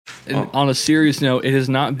And on a serious note, it has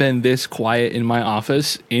not been this quiet in my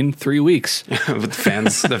office in 3 weeks. But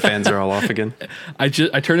the fans are all off again. I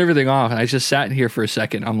turned everything off and I just sat in here for a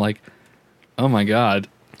second. I'm like, oh my God.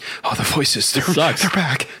 Oh, the voices. They're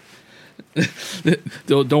back.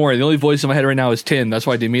 Don't worry. The only voice in my head right now is Tim. That's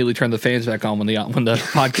why I immediately turn the fans back on when the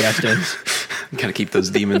podcast ends. Gotta keep those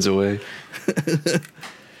demons away.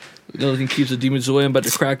 Nothing keeps the demons away. I'm about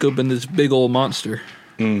to crack open this big old monster.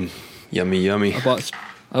 Yummy, yummy.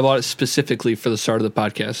 I bought it specifically for the start of the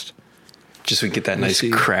podcast. Just so we get that nice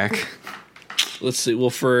crack. Let's see. Well,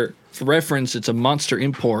 for reference, it's a Monster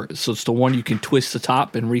import, so it's the one you can twist the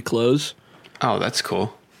top and reclose. Oh, that's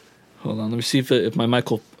cool. Hold on. Let me see if my mic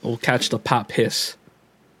will catch the pop hiss.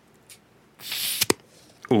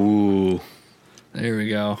 Ooh. There we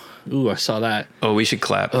go. Ooh, I saw that. Oh, we should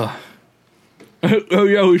clap. Oh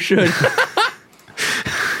yeah, we should.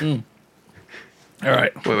 All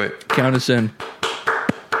right. Wait. Count us in.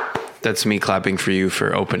 That's me clapping for you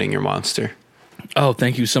for opening your monster. Oh,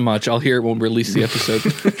 thank you so much. I'll hear it when we release the episode.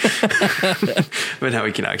 But now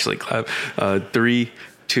we can actually clap. 3,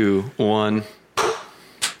 2, 1.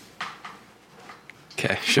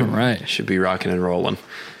 Okay. Should be rocking and rolling.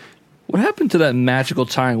 What happened to that magical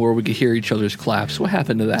time where we could hear each other's claps? What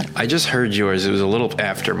happened to that? I just heard yours. It was a little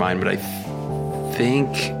after mine, but I think...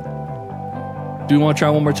 Do you want to try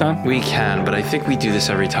one more time? We can, but I think we do this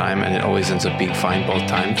every time, and it always ends up being fine both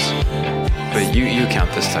times. But you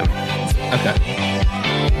count this time. Okay.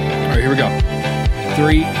 All right, here we go.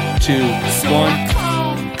 3, 2, 1.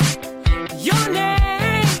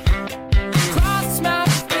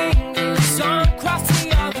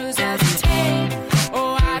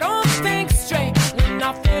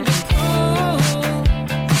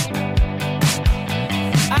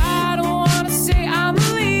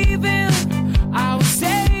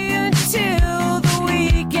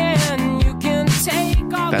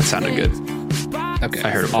 That sounded good. Okay. I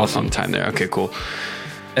heard it awesome time there. Okay, cool.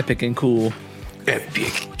 Epic and cool.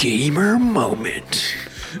 Epic gamer moment.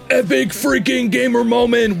 Epic freaking gamer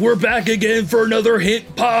moment. We're back again for another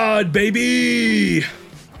hit pod, baby.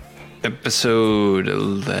 Episode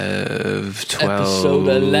 11, 12. Episode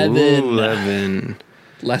 11. 11.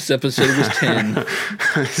 Last episode was 10.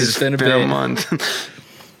 It's been a month.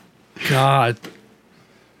 God.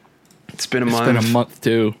 It's been a month. It's been a month,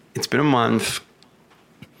 too. It's been a month.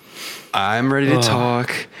 I'm ready to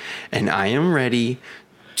talk, and I am ready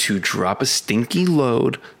to drop a stinky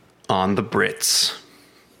load on the Brits.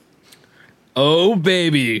 Oh,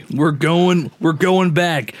 baby. We're going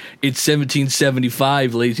back. It's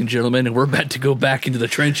 1775, ladies and gentlemen, and we're about to go back into the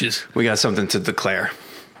trenches. We got something to declare,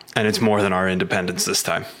 and it's more than our independence this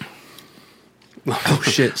time. Oh,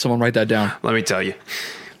 shit. Someone write that down. Let me tell you.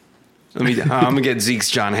 I'm going to get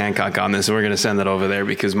Zeke's John Hancock on this, and we're going to send that over there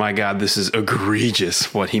because, my God, this is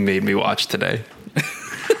egregious what he made me watch today.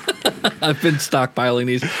 I've been stockpiling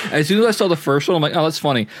these. As soon as I saw the first one, I'm like, oh, that's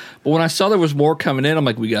funny. But when I saw there was more coming in, I'm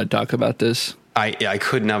like, we got to talk about this. I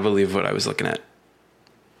could not believe what I was looking at.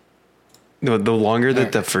 The longer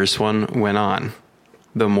that the first one went on,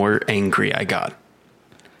 the more angry I got.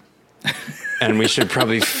 And we should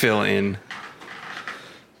probably fill in...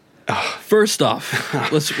 First off,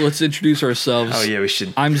 let's introduce ourselves. Oh, yeah, we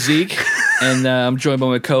should. I'm Zeke, and I'm joined by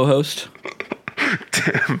my co-host.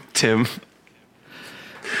 Tim.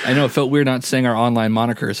 I know it felt weird not saying our online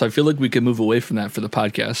moniker, so I feel like we can move away from that for the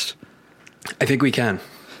podcast. I think we can.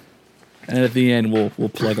 And at the end, we'll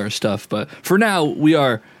plug our stuff. But for now,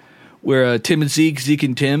 we're Tim and Zeke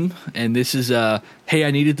and Tim, and this is Hey,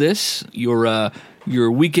 I Needed This, your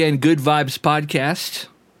weekend good vibes podcast.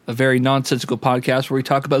 A very nonsensical podcast where we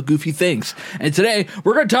talk about goofy things. And today,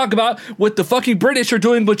 we're going to talk about what the fucking British are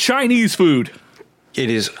doing with Chinese food. It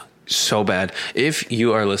is so bad. If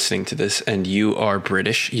you are listening to this and you are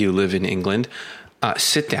British, you live in England,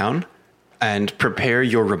 sit down and prepare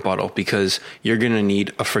your rebuttal because you're going to need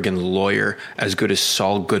a friggin' lawyer as good as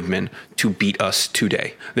Saul Goodman to beat us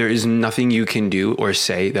today. There is nothing you can do or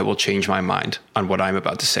say that will change my mind on what I'm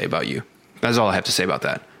about to say about you. That's all I have to say about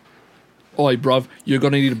that. Oi, bruv, you're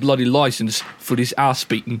going to need a bloody license for this ass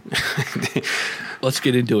beating. Let's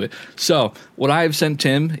get into it. So, what I have sent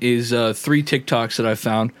Tim is 3 TikToks that I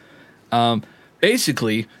found,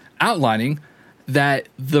 basically outlining that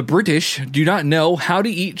the British do not know how to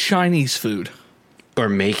eat Chinese food. Or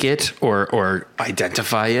make it, or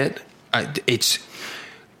identify it.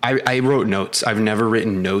 I wrote notes. I've never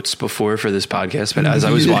written notes before for this podcast, but as I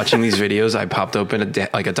was watching these videos, I popped open a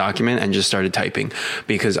document and just started typing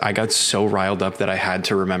because I got so riled up that I had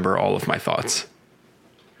to remember all of my thoughts.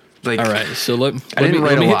 Like, all right, so let me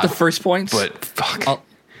hit the first points. But fuck.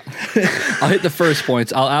 I'll hit the first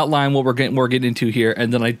points. I'll outline what we're getting into here,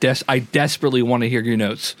 and then I desperately want to hear your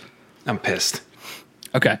notes. I'm pissed.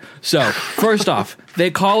 Okay, so first off,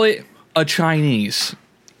 they call it a Chinese.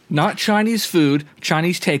 Not Chinese food,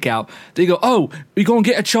 Chinese takeout. They go, oh, we gonna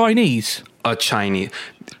get a Chinese. A Chinese.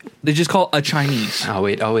 They just call it a Chinese. Oh,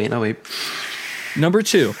 wait. Number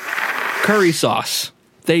 2, curry sauce.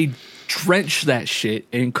 They drench that shit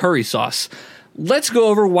in curry sauce. Let's go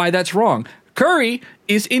over why that's wrong. Curry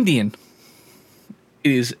is Indian.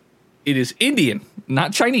 It is Indian,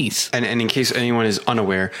 not Chinese. And in case anyone is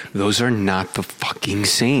unaware, those are not the fucking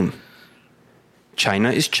same.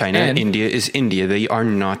 China is China, And India is India. They are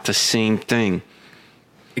not the same thing.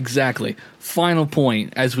 Exactly. Final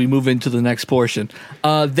point as we move into the next portion.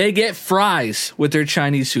 They get fries with their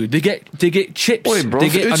Chinese food. They get chips. Wait, bro, they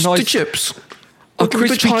get it's a nice, the chips. a Look at the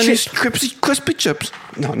crispy Chinese chip. crispy chips.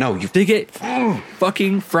 No, you. They get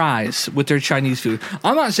fucking fries with their Chinese food.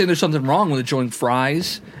 I'm not saying there's something wrong with enjoying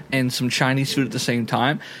fries and some Chinese food at the same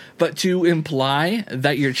time, but to imply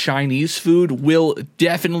that your Chinese food will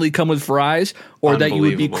definitely come with fries or that you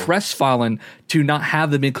would be Unbelievable. crestfallen to not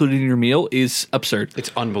have them included in your meal is absurd.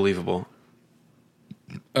 It's unbelievable.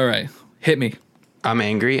 All right, hit me. I'm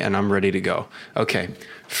angry and I'm ready to go. Okay,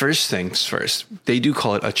 first things first. They do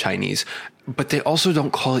call it a Chinese, but they also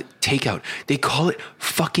don't call it takeout. They call it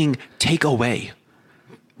fucking takeaway.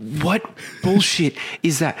 What bullshit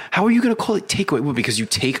is that? How are you going to call it takeaway? Well, because you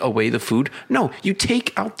take away the food? No, you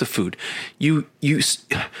take out the food.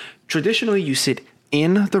 Traditionally you sit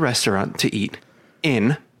in the restaurant to eat.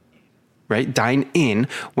 Right? Dine in.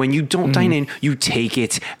 When you don't dine in, you take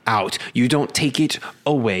it out. You don't take it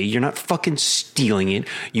away. You're not fucking stealing it.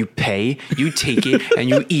 You pay, you take it, and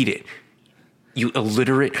you eat it. You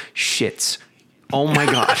illiterate shits. Oh my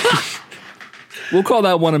God. We'll call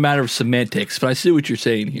that one a matter of semantics, but I see what you're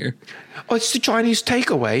saying here. Oh, it's the Chinese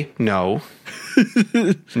takeaway. No.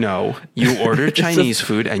 No. You ordered Chinese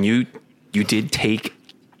food and you did take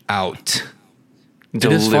out. It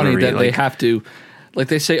is funny that they have to, like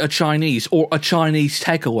they say, a Chinese or a Chinese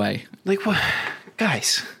takeaway. Like what?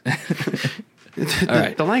 Guys.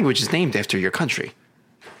 right. The language is named after your country.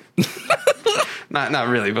 Not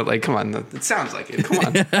really, but like, come on. It sounds like it. Come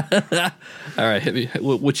on. All right, hit me.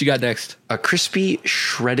 What you got next? A crispy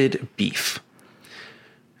shredded beef.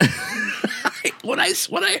 When I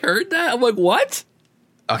heard that, I'm like, what?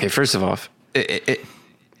 Okay, first of all, it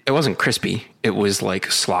wasn't crispy. It was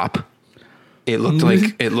like slop. It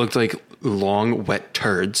looked like long wet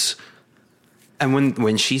turds. And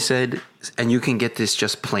when she said, and you can get this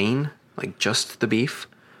just plain, like just the beef,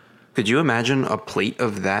 could you imagine a plate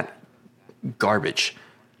of that garbage?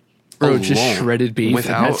 Bro, just shredded beef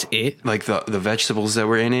without, and that's it? Like the vegetables that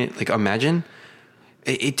were in it. Like imagine,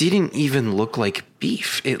 it didn't even look like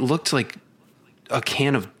beef. It looked like a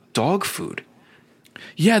can of dog food.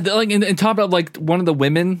 Yeah, like and top of like one of the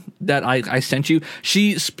women that I sent you,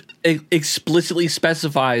 she explicitly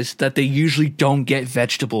specifies that they usually don't get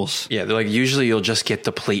vegetables. Yeah, they're like, usually you'll just get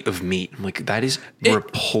the plate of meat. I'm like, that is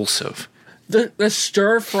repulsive. The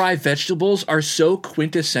stir-fry vegetables are so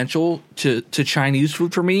quintessential to Chinese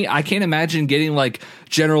food for me. I can't imagine getting like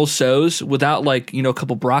General Tso's without like, a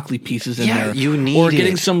couple broccoli pieces in there. You need or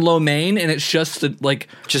getting it. some lo mein and it's just the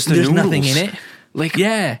Just the there's noodles. nothing in it. Like,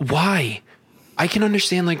 yeah. Why? I can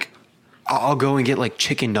understand, like, I'll go and get like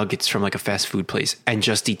chicken nuggets from like a fast food place and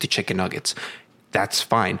just eat the chicken nuggets. That's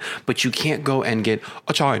fine. But you can't go and get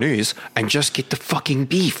a Chinese and just get the fucking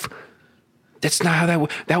beef. That's not how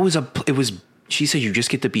it was. She said you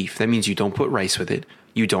just get the beef. That means you don't put rice with it.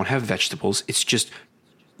 You don't have vegetables. It's just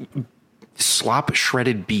slop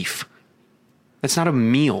shredded beef. That's not a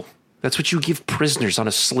meal. That's what you give prisoners on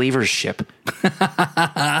a slaver's ship.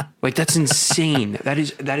 Like, that's insane. That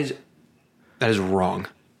is wrong.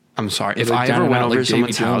 I'm sorry. If I ever went over to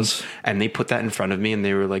someone's house and they put that in front of me and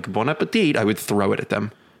they were like, bon appetit, I would throw it at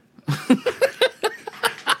them.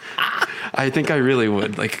 I think I really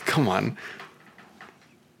would. Like, come on.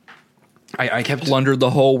 I kept Plundered the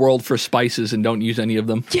whole world for spices and don't use any of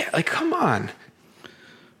them. Yeah, like, come on.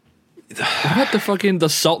 How about the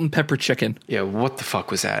salt and pepper chicken? Yeah, what the fuck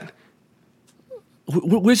was that?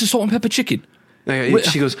 Where's the salt and pepper chicken?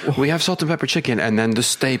 She goes, we have salt and pepper chicken and then the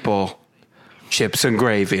staple, chips and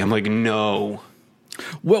gravy. I'm like, no.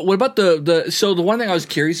 What about so the one thing I was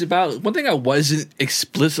curious about, one thing I wasn't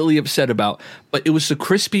explicitly upset about, but it was the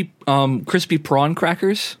crispy prawn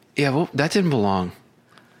crackers. Yeah, well, that didn't belong.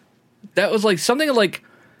 That was like something like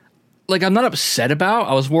I'm not upset about.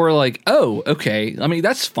 I was more like, oh, okay. I mean,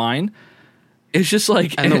 that's fine. It's just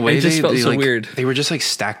like, And the way it just felt they so like, weird. They were just like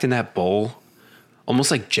stacked in that bowl. almost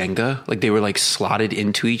like Jenga. Like they were like slotted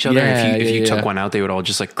into each other. Yeah, And if you yeah. took one out, they would all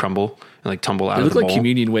just like crumble and like tumble out They of look the like bowl.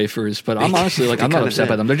 communion wafers, but I'm honestly like, They I'm not kinda upset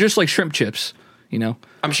by did. them. They're just like shrimp chips, you know?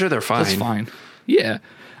 I'm sure they're fine. That's fine. Yeah.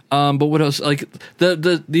 But what else? Like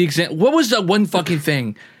the example. What was that one fucking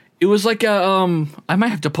thing? It was like a I might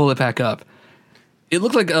have to pull it back up. It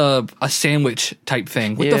looked like a sandwich type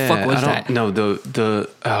thing. What the fuck was that? No,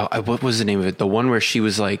 what was the name of it? The one where she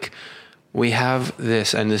was like, we have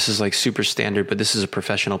this, and this is like super standard, but this is a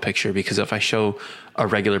professional picture because if I show a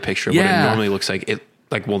regular picture of what it normally looks like, it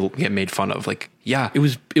like will get made fun of. Like, yeah, It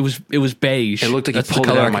was beige. it looked like That's you the pulled it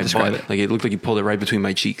color out I of can my describe butt. it. Like it looked like you pulled it right between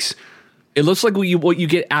my cheeks. It looks like what you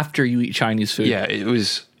get after you eat Chinese food. Yeah, it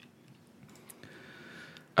was.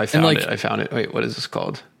 I found like- it. I found it. Wait, what is this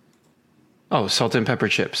called? Oh, salt and pepper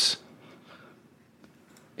chips.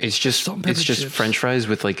 It's just Salt and pepper chips. French fries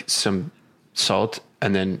with like some salt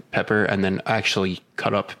and then pepper and then actually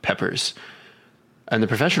cut up peppers. And the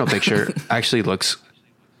professional picture actually looks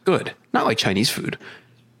good. Not like Chinese food.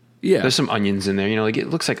 Yeah. There's some onions in there, you know, like it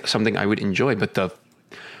looks like something I would enjoy, but the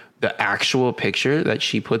actual picture that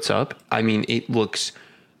she puts up, I mean, it looks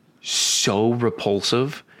so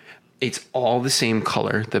repulsive. It's all the same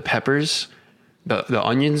color. The peppers, the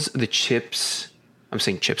onions, the chips, I'm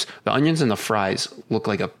saying chips. The onions and the fries look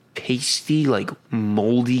like a pasty, like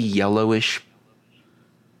moldy, yellowish,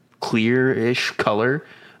 clearish color.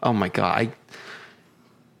 Oh my God.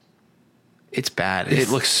 It's bad. It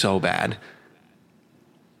looks so bad.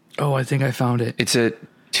 Oh, I think I found it. It's at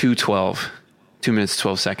 2:12, 2 minutes,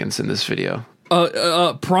 12 seconds in this video.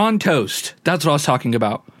 Prawn toast. That's what I was talking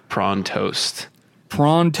about. Prawn toast.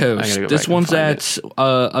 Prawn I gotta toast. go This back and one's find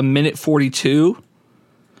at a minute 42.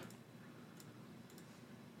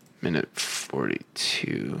 Minute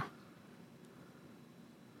 42.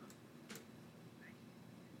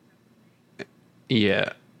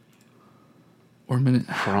 Yeah. Or a minute.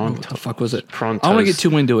 Prawn What the fuck was it? Prawn I don't want to toast. get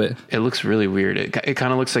too into it. It looks really weird. It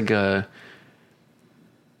kind of looks like a.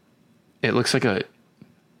 It looks like a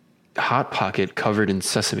hot pocket covered in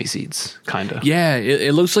sesame seeds, kind of. Yeah,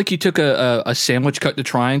 it looks like you took a sandwich cut to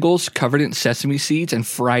triangles, covered it in sesame seeds, and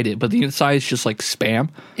fried it. But the inside is just like Spam.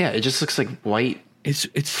 Yeah, it just looks like white.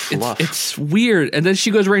 Fluff. It's weird. And then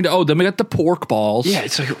she goes right into, oh, then we got the pork balls. Yeah,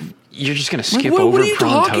 it's like you're just gonna skip what over are you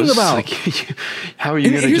prawn talking toast. about? Like, how are you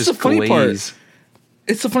And gonna here's just the funny part. glaze?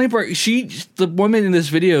 It's the funny part. The woman in this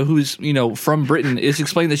video who's, from Britain is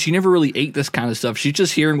explaining that she never really ate this kind of stuff. She's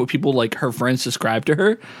just hearing what people like her friends describe to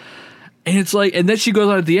her. And it's like, and then she goes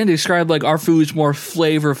on at the end to describe like our food's more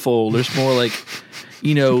flavorful. There's more like,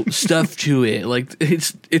 stuff to it. Like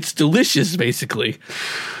it's delicious, basically.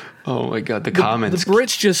 Oh my God, the The comments.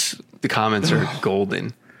 Brits just, The comments are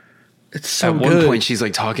golden. it's so At good. one point, she's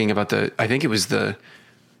like talking about I think it was the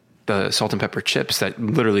salt and pepper chips that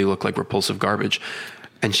literally look like repulsive garbage.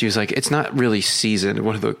 And she was like, it's not really seasoned.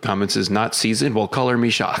 One of the comments is not seasoned. Well, color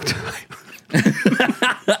me shocked.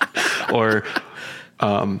 Or,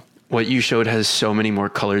 what you showed has so many more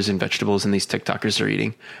colors and vegetables than these TikTokers are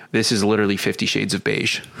eating. This is literally 50 shades of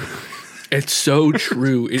beige. It's so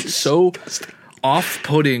true. It's so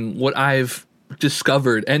off-putting what I've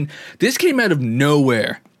discovered. And this came out of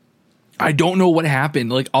nowhere. I don't know what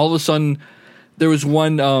happened. Like all of a sudden there was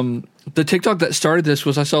one the TikTok that started this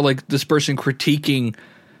was I saw like this person critiquing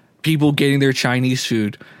people getting their Chinese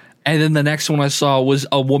food. And then the next one I saw was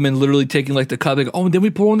a woman literally taking like the cup and and then we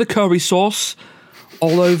pour on the curry sauce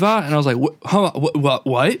all over. And I was like,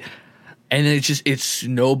 what? And then it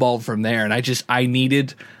snowballed from there. And I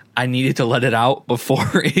needed to let it out before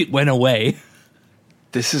it went away.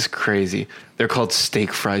 This is crazy. They're called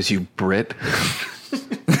steak fries, you Brit.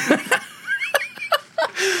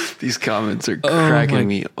 These comments are cracking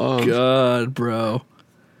me up. God, bro.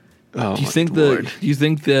 Oh, Do you think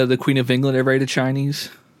the Queen of England ever ate a Chinese?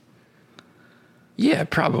 Yeah,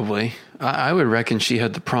 probably. I would reckon she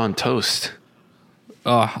had the prawn toast.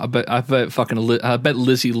 Oh, I bet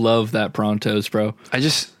Lizzie loved that prawn toast, bro.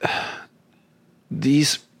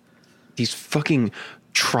 These fucking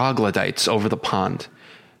troglodytes over the pond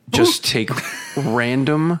just take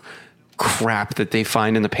random crap that they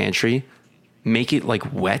find in the pantry, make it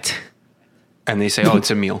like wet, and they say, oh,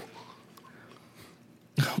 it's a meal.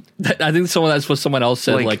 I think that's what someone else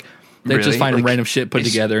said. Like they really? just find Like, random shit put it's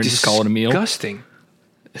together and just call it a meal. Disgusting.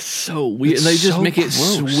 It's so weird. It's And they just so make it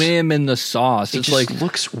gross. swim in the sauce. It It's just like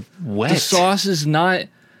looks wet. the sauce is not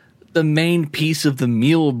the main piece of the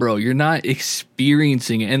meal, bro. You're not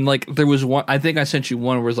experiencing it. And like there was one, I think I sent you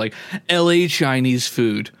one where it was like LA Chinese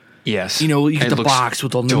food. Yes. You get It the looks box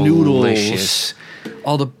with all the delicious. noodles,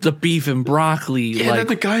 all the beef and broccoli. Yeah, like and then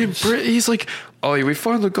the guy in Brit, he's like, oh, we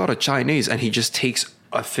finally got a Chinese. And he just takes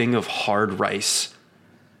a thing of hard rice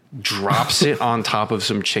drops it on top of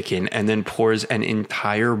some chicken, and then pours an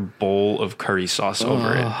entire bowl of curry sauce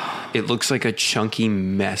over it. It looks like a chunky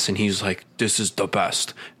mess, and he's like, "This is the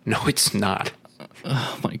best." No, it's not.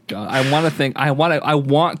 Oh my God. I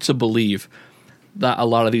want to believe that a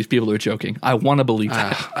lot of these people are joking. I want to believe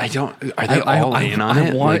that. I don't. Are they all in on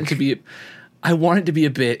it? I want it to be a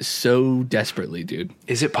bit so desperately, dude.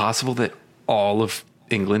 Is it possible that all of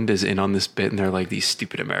England is in on this bit and they're like, these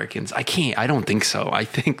stupid Americans? I don't think so. I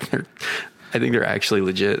think they're actually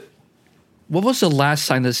legit. What was the last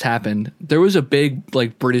time this happened? There was a big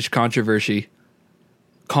like British controversy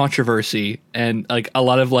and like a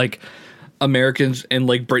lot of like Americans and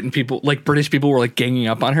like British people were like ganging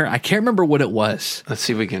up on her. I can't remember what it was. Let's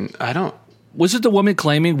see if we can. Was it the woman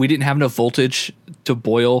claiming we didn't have enough voltage to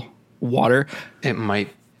boil water? It might.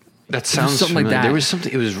 That sounds something familiar. like that. There was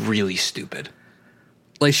something. It was really stupid.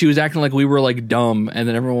 Like she was acting like we were like dumb, and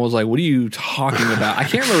then everyone was like, "What are you talking about?" I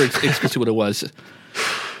can't remember explicitly what it was.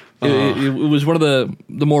 It was one of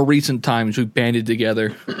the more recent times we banded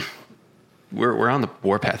together. We're on the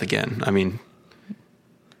warpath again. I mean,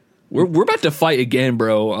 we're about to fight again,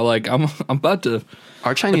 bro. Like I'm about to.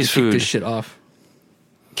 Our Chinese kick food this shit off.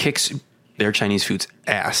 Kicks their Chinese food's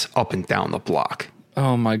ass up and down the block.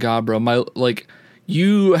 Oh my God, bro!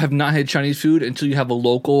 You have not had Chinese food until you have a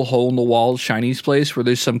local hole-in-the-wall Chinese place where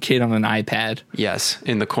there's some kid on an iPad. Yes,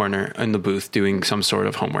 in the corner, in the booth, doing some sort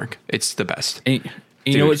of homework. It's the best. And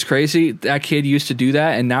you know what's crazy? That kid used to do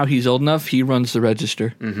that, and now he's old enough. He runs the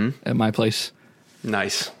register at my place.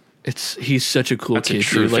 Nice. He's such a cool That's kid. a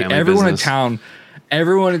true dude. Like family everyone business.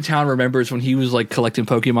 everyone in town remembers when he was like collecting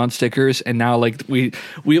Pokemon stickers, and now like we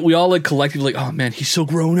all like collectively like, oh man, he's so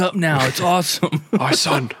grown up now. It's awesome. Our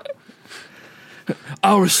son.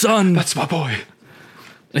 Our son. That's my boy.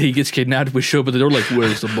 He gets kidnapped. We show up at the door like,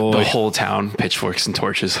 where's the boy? The whole town, pitchforks and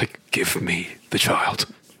torches, like, give me the child.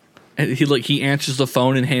 And he answers the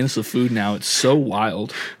phone and hands the food now. It's so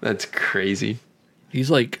wild. That's crazy. He's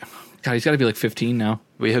like, God, he's got to be like 15 now.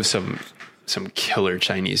 We have some killer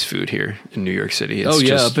Chinese food here in New York City. It's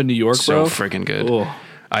up in New York, so bro. freaking good. Oh.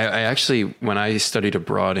 I actually, when I studied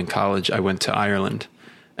abroad in college, I went to Ireland,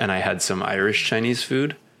 and I had some Irish Chinese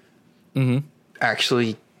food. Mm-hmm.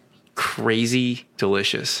 Actually, crazy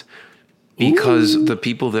delicious, because the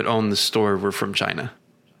people that owned the store were from China.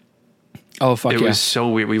 Oh fuck! It was so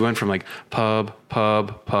weird. We went from like pub,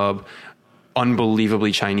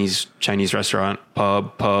 unbelievably Chinese restaurant,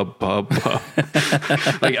 pub.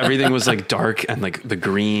 Like everything was like dark and like the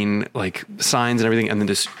green like signs and everything, and then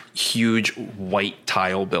this huge white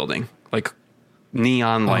tile building, like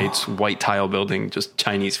neon lights, white tile building, just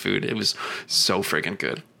Chinese food. It was so freaking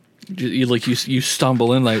good. You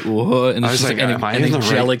stumble in like what? And I was like, am I in the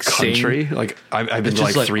right country? Like I've been to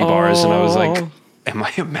like 3 bars, and I was like, am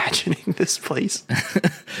I imagining this place?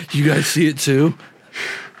 You guys see it too?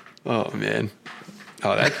 Oh man.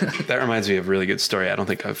 Oh, that reminds me of a really good story. I don't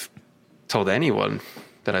think I've told anyone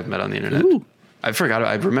that I've met on the internet. Ooh. I forgot.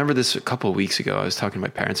 I remember this a couple of weeks ago. I was talking to my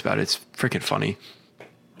parents about it. It's freaking funny.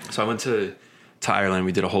 So I went to Ireland.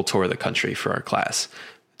 We did a whole tour of the country for our class.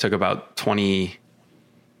 It took about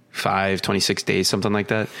 26 days, something like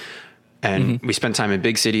that. And we spent time in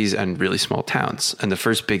big cities and really small towns. And the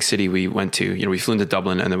first big city we went to, we flew into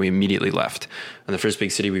Dublin and then we immediately left. And the first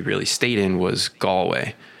big city we really stayed in was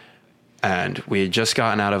Galway. And we had just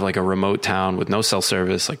gotten out of like a remote town with no cell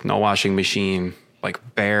service, like no washing machine, like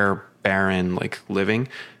barren, like living,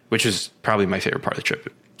 which was probably my favorite part of the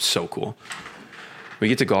trip. So cool. We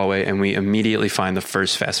get to Galway and we immediately find the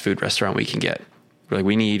first fast food restaurant we can get. We're like,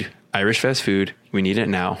 we need Irish fast food. We need it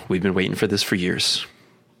now. We've been waiting for this for years.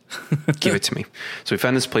 Give it to me. So we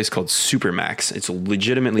found this place called Supermax. It's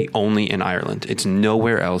legitimately only in Ireland. It's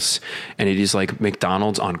nowhere else. And it is like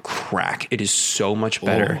McDonald's on crack. It is so much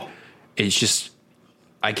better. It's just,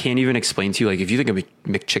 I can't even explain to you. Like if you think a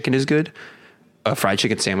McChicken is good, a fried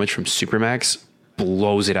chicken sandwich from Supermax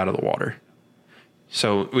blows it out of the water.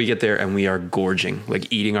 So we get there and we are gorging,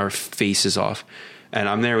 like eating our faces off. And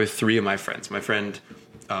I'm there with 3 of my friends. My friend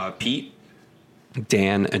Pete,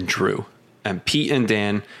 Dan, and Drew. And Pete and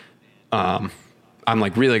Dan, I'm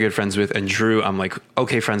like really good friends with, and Drew, I'm like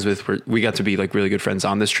okay friends with. We got to be like really good friends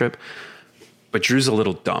on this trip, but Drew's a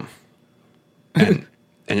little dumb, and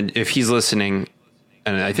if he's listening,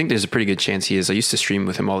 and I think there's a pretty good chance he is. I used to stream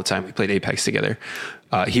with him all the time. We played Apex together.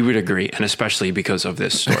 He would agree, and especially because of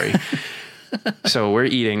this story. So we're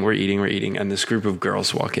eating, and this group of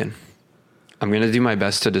girls walk in. I'm gonna do my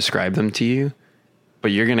best to describe them to you, but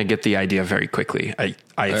you're gonna get the idea very quickly.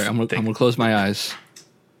 I'm gonna close my eyes.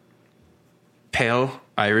 Pale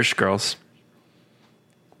Irish girls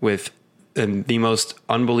with and the most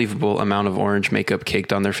unbelievable amount of orange makeup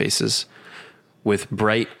caked on their faces with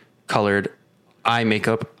bright colored eye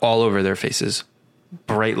makeup all over their faces,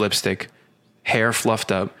 bright lipstick, hair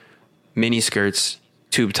fluffed up, mini skirts,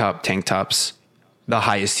 tube top tank tops, the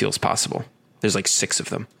highest heels possible. There's like 6 of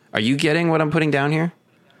them. Are you getting what I'm putting down here?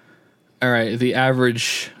 All right, the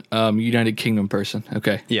average United Kingdom person.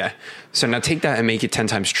 Okay. Yeah. So now take that and make it 10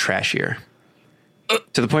 times trashier.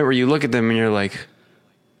 To the point where you look at them and you're like,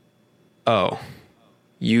 oh,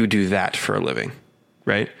 you do that for a living,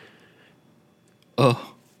 right?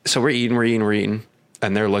 Oh. So we're eating.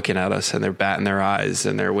 And they're looking at us and they're batting their eyes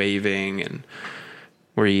and they're waving and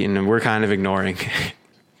we're eating and we're kind of ignoring.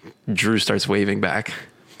 Drew starts waving back,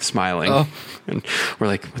 smiling. Oh. And we're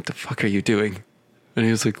like, what the fuck are you doing? And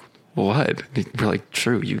he was like, what? And we're like,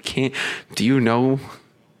 Drew, you can't, do you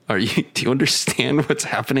understand what's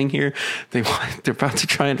happening here? They're about to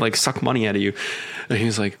try and like suck money out of you. And he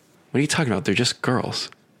was like, what are you talking about? They're just girls.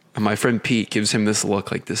 And my friend Pete gives him this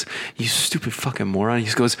look like this, you stupid fucking moron. He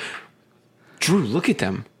just goes, Drew, look at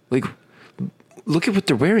them. Like, look at what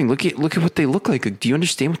they're wearing. Look at what they look like. Do you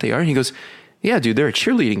understand what they are? And he goes, yeah, dude, they're a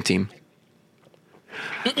cheerleading team.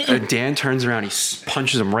 And Dan turns around, he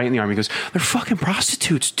punches him right in the arm. He goes, they're fucking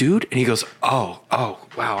prostitutes, dude. And he goes, oh,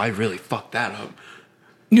 wow, I really fucked that up.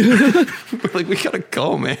 We're like, we gotta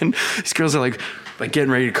go, man. These girls are like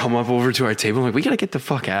getting ready to come up over to our table. I'm like, we gotta get the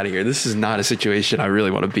fuck out of here. This is not a situation I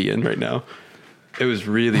really want to be in right now. It was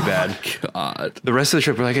really bad. God. The rest of the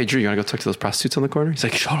trip, we're like, hey, Drew, you want to go talk to those prostitutes on the corner? He's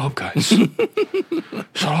like, shut up, guys.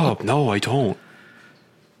 Shut up. No, I don't.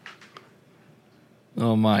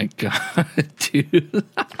 Oh, my God, dude. It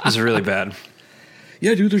was really bad.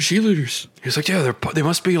 Yeah, dude, they're cheerleaders. He's like, yeah, they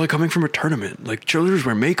must be like coming from a tournament. Like, cheerleaders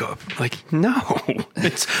wear makeup. Like, no.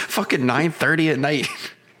 It's fucking 9:30 at night.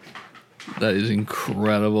 That is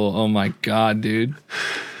incredible. Oh, my God, dude.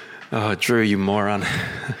 Oh, Drew, you moron.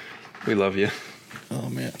 We love you. Oh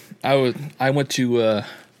man, I went to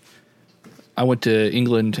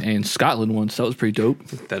England and Scotland once. That was pretty dope.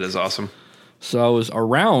 That is awesome. So I was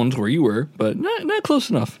around where you were, but not close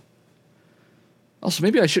enough. Also,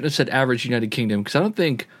 maybe I shouldn't have said average United Kingdom because I don't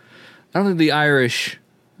think the Irish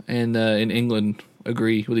and in England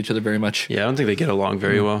agree with each other very much. Yeah, I don't think they get along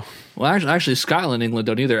very well. Well, actually, Scotland, England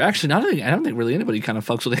don't either. Actually, I don't think really anybody kind of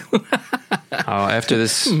fucks with England. Oh, after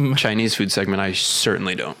this Chinese food segment, I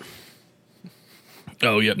certainly don't.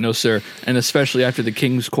 Oh, yep, no, sir. And especially after the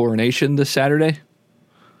king's coronation this Saturday.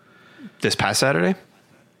 This past Saturday?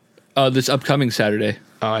 This upcoming Saturday.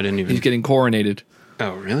 Oh, I didn't even... He's getting coronated.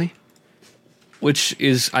 Oh, really? Which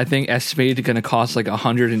is, I think, estimated going to cost like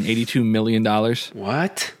 $182 million.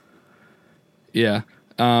 What? Yeah.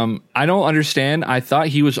 I don't understand. I thought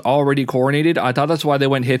he was already coronated. I thought that's why they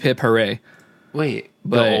went hip, hip, hooray. Wait,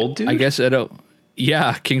 but the old dude? I guess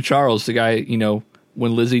yeah, King Charles, the guy,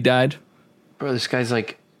 when Lizzie died. Bro, this guy's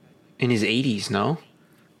like in his 80s, no?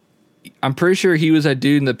 I'm pretty sure he was that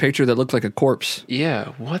dude in the picture that looked like a corpse. Yeah,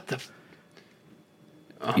 what the...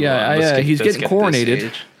 He's getting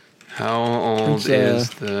coronated. How old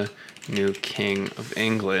is the new king of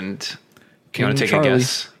England? King you want to take Charlie. a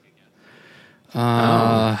guess?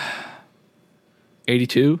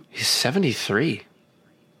 82? He's 73.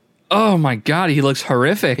 Oh my God, he looks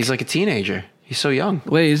horrific. He's like a teenager. He's so young.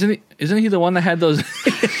 Wait, isn't he the one that had those?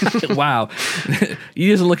 Wow. He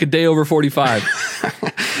doesn't look a day over 45.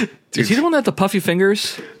 Is he the one that had the puffy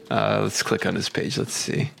fingers? Let's click on his page. Let's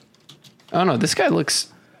see. Oh no, this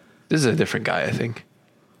is a different guy, I think.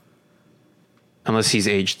 Unless he's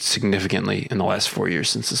aged significantly in the last 4 years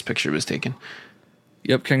since this picture was taken.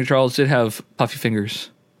 Yep, King Charles did have puffy fingers.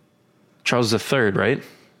 Charles III, right?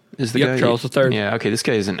 Is the guy? Charles III. Yeah, okay, this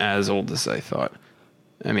guy isn't as old as I thought.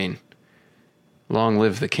 I mean, long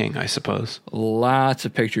live the king, I suppose. Lots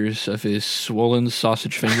of pictures of his swollen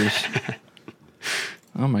sausage fingers.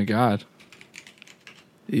 Oh my God.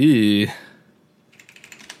 Ew.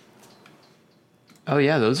 Oh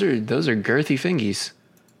yeah, those are girthy fingies.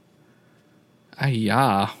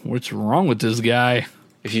 Yeah, what's wrong with this guy?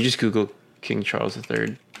 If you just Google King Charles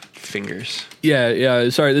III fingers. Yeah.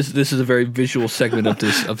 Sorry, this is a very visual segment of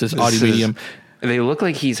this audio medium. They look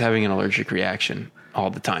like he's having an allergic reaction all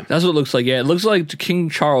the time. That's what it looks like. Yeah, it looks like King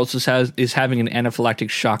Charles is having an anaphylactic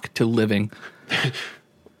shock to living.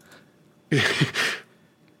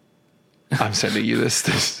 I'm sending you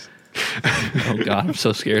this. Oh God, I'm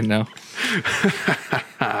so scared now.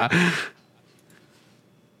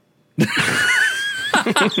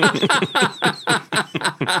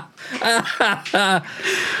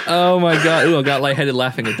 Oh my God. Ooh, I got lightheaded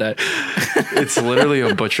laughing at that. It's literally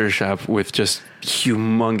a butcher shop with just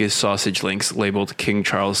humongous sausage links labeled King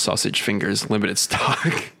Charles sausage fingers, limited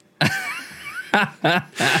stock.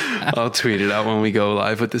 I'll tweet it out when we go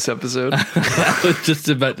live with this episode. I was just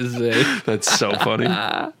about to say. That's so funny.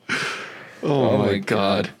 Oh my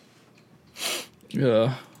God.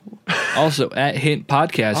 Yeah. Also, at Hint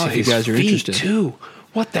Podcast, if you guys are interested. Too.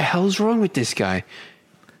 What the hell's wrong with this guy?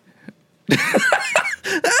 Do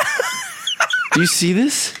you see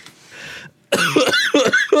this?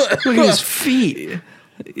 Look at his feet.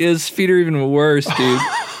 His feet are even worse, dude.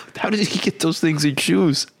 How did he get those things in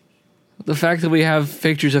shoes? The fact that we have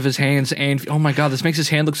pictures of his hands and oh my God, this makes his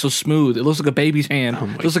hand look so smooth. It looks like a baby's hand.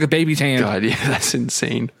 It looks like a baby's hand. God, yeah, that's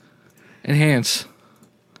insane. And hands.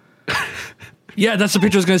 Yeah, that's the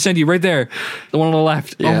picture I was going to send you right there. The one on the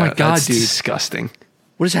left. Yeah, oh my God, that's dude. disgusting.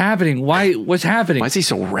 What is happening? What's happening? Why is he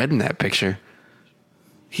so red in that picture?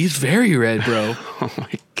 He's very red, bro. Oh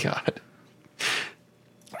my God.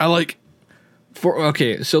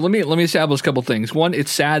 Okay, so let me establish a couple things. One,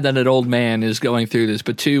 it's sad that an old man is going through this,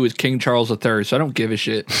 but two, it's King Charles III, so I don't give a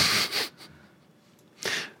shit.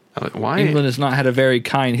 Why? England has not had a very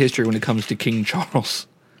kind history when it comes to King Charles.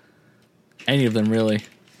 Any of them, really.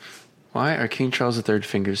 Why are King Charles III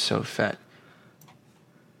fingers so fat?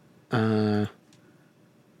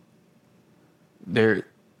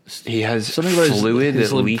 He has fluid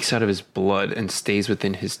that leaks out of his blood and stays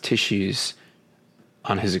within his tissues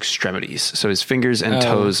on his extremities. So his fingers and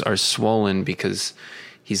toes are swollen because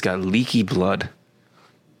he's got leaky blood.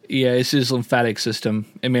 Yeah, it's his lymphatic system.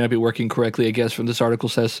 It may not be working correctly, I guess, from this article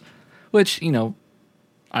says. Which, you know,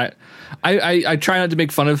 I try not to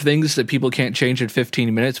make fun of things that people can't change in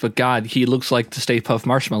 15 minutes, but God, he looks like the Stay Puft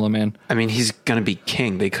Marshmallow Man. I mean, he's going to be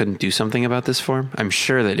king. They couldn't do something about this for him. I'm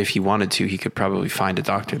sure that if he wanted to, he could probably find a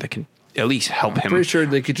doctor that can at least help him. I'm pretty sure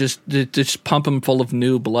they could just pump him full of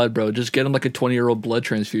new blood, bro. Just get him like a 20-year-old blood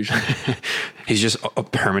transfusion. He's just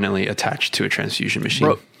permanently attached to a transfusion machine.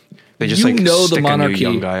 Bro, they just stick the monarchy, a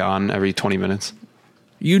new young guy on every 20 minutes.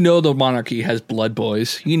 You know the monarchy has blood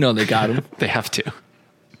boys. You know they got him. They have to.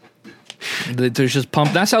 There's just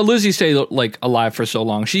pump. That's how Lizzie stayed like alive for so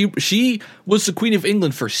long. She was the Queen of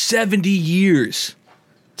England for 70 years.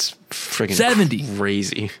 It's friggin' 70.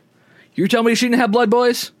 Crazy. You're telling me she didn't have blood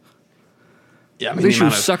boys? Yeah, I think she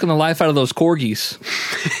was sucking the life out of those corgis.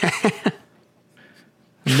 In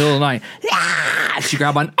the middle of the night, she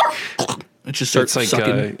grabbed one and just starts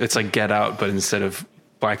sucking. It's like Get Out, but instead of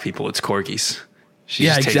black people, it's corgis. She's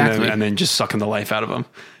just taking exactly. them and then just sucking the life out of them.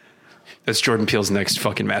 That's Jordan Peele's next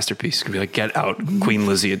fucking masterpiece. It's gonna be like Get Out, Queen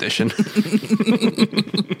Lizzie edition.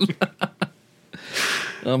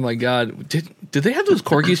 Oh my God! Did they have those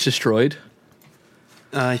corgis destroyed?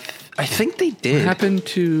 I think they did. What happened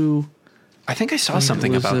to? I think I saw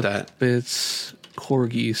something about that. It's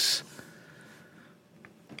corgis.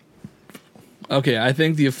 Okay, I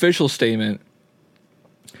think the official statement.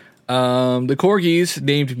 The corgis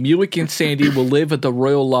named Muick and Sandy will live at the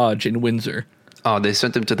Royal Lodge in Windsor. Oh, they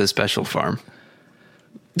sent them to the special farm.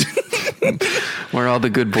 Where all the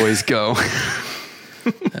good boys go.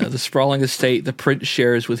 The sprawling estate the prince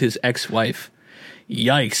shares with his ex-wife.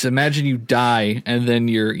 Yikes, imagine you die and then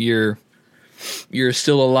your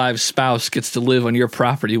still alive spouse gets to live on your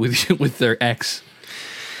property with their ex.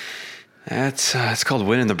 That's it's called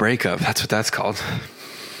winning the breakup. That's what that's called.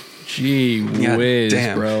 Gee whiz,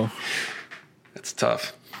 bro. That's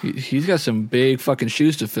tough. He's got some big fucking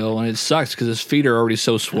shoes to fill, and it sucks because his feet are already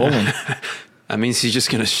so swollen. That means he's just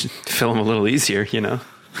going to fill them a little easier, you know?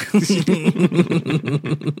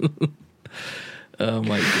 Oh,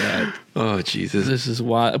 my God. Oh, Jesus. This is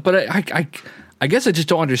wild. But I guess I just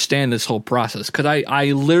don't understand this whole process, because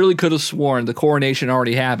I literally could have sworn the coronation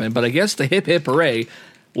already happened, but I guess the hip hip hooray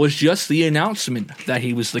was just the announcement that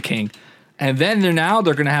he was the king. And then they're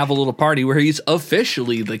going to have a little party where he's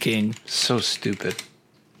officially the king. So stupid.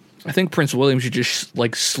 I think Prince William should just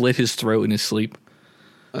like slit his throat in his sleep.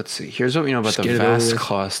 Let's see. Here's what we know about the vast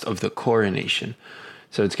cost of the coronation.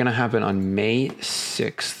 So it's going to happen on May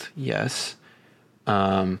 6th. Yes.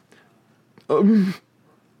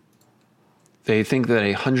 They think that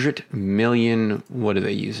 100 million, what do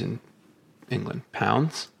they use in England?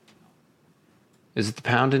 Pounds? Is it the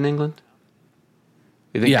pound in England?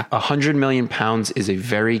 They think 100 million pounds is a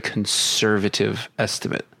very conservative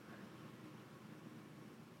estimate.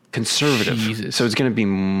 Conservative. Jesus. So it's going to be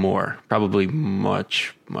more, probably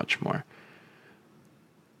much, much more.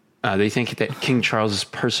 They think that King Charles's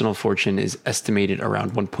personal fortune is estimated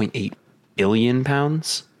around 1.8 billion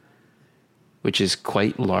pounds, which is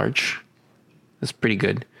quite large. That's pretty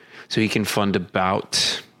good. So he can fund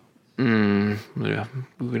about, we're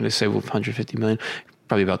going to say 150 million,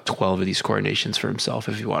 probably about 12 of these coronations for himself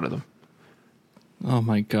if he wanted them. Oh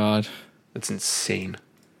my God. That's insane.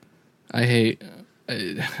 I hate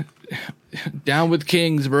Down with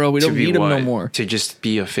kings, bro. We don't need them no more. To just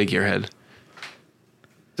be a figurehead.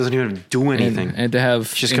 Doesn't even do anything. And to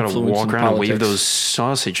have just gotta walk around and wave those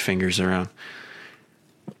sausage fingers around.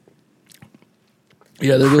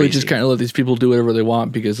 Yeah, they really just kind of let these people do whatever they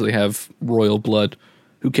want because they have royal blood.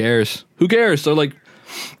 Who cares? Who cares? They're like,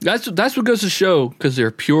 that's what goes to show because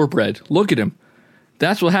they're purebred. Look at him.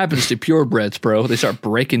 That's what happens to purebreds, bro. They start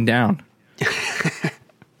breaking down.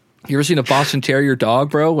 You ever seen a Boston Terrier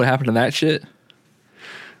dog, bro? What happened to that shit?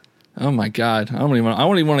 Oh my god, I don't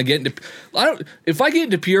even want to get into. If I get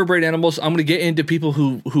into purebred animals, I'm going to get into people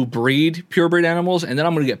who breed purebred animals, and then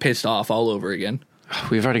I'm going to get pissed off all over again.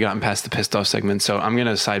 We've already gotten past the pissed off segment, so I'm going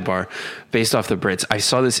to sidebar based off the Brits. I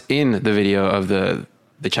saw this in the video of the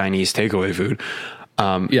Chinese takeaway food.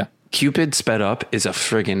 Yeah, Cupid Sped Up is a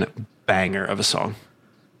friggin' banger of a song.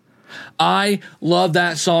 I love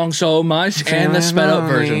that song so much, and the sped up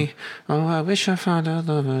version. Oh, I wish I found a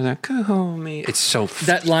lover that could hold me. It's so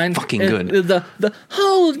that line fucking good. The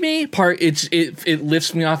hold me part, it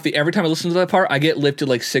lifts me off the. Every time I listen to that part, I get lifted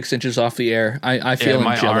like 6 inches off the air. I feel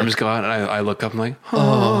my angelic. arms go out, and I look up. I'm like,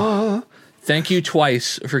 oh. Thank you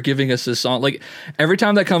twice for giving us this song. Like every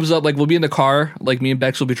time that comes up, like we'll be in the car, like me and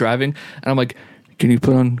Bex will be driving, and I'm like, Can you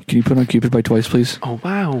put on Cupid by Twice, please? Oh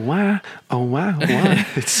wow.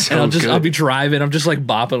 It's so and good. I'll be driving. I'm just like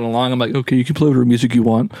bopping along. I'm like, okay, you can play whatever music you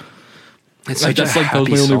want. It's like, that's like that was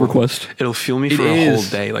my only request. It'll fuel me for a whole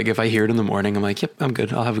day. Like if I hear it in the morning, I'm like, yep, I'm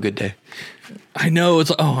good. I'll have a good day. I know.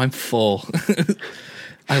 It's like, oh, I'm full.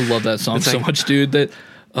 I love that song so much, dude. That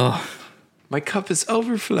my cup is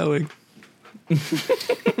overflowing.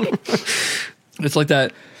 It's like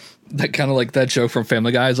that kind of like that joke from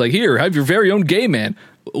Family Guy is like, here, have your very own gay man.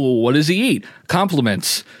 What does he eat?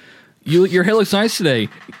 Compliments. Your hair looks nice today.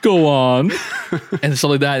 Go on. And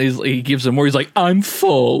stuff like that. He gives him more. He's like, I'm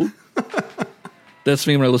full. That's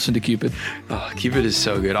me when I listen to Cupid. Oh, Cupid is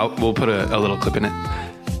so good. We'll put a little clip in it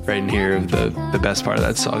right in here of the best part of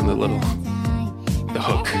that song, the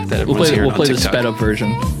hook that everyone's hearing on TikTok. We'll play the sped up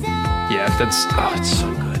version. Yeah, it's so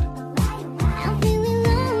good.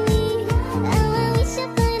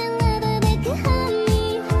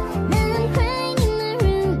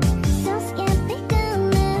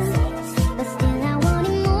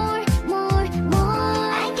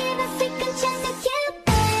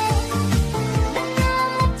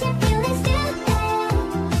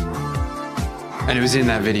 And it was in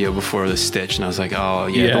that video before the Stitch, and I was like, oh,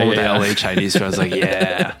 yeah, the LA Chinese. So I was like,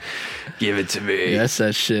 yeah, give it to me. That's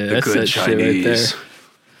that shit. The That's good that Chinese. shit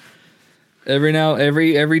right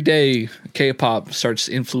there. Every day, K-pop starts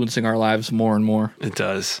influencing our lives more and more. It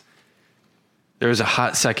does. There was a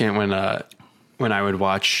hot second when I would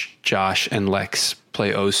watch Josh and Lex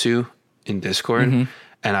play Osu in Discord, and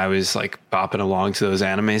I was like bopping along to those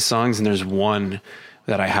anime songs, and there's one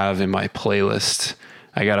that I have in my playlist.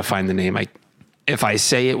 I got to find the name. If I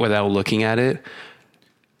say it without looking at it,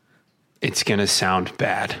 it's going to sound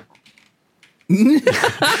bad.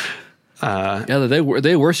 Yeah,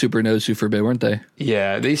 they were super Nozu for a bit, weren't they?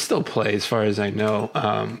 Yeah, they still play as far as I know.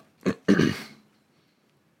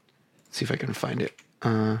 See if I can find it.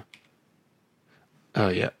 Oh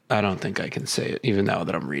yeah, I don't think I can say it even now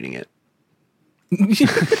that I'm reading it.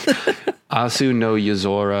 Asu no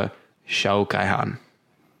Yozora Shaokaihan.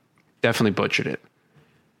 Definitely butchered it.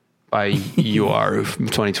 By Yuaru from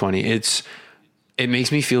 2020. It makes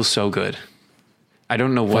me feel so good. I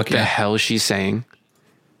don't know what the hell she's saying.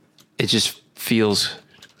 It just feels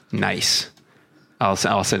nice. I'll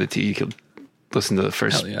send it to you. You can listen to the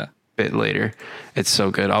first bit later. It's so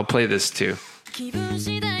good. I'll play this too.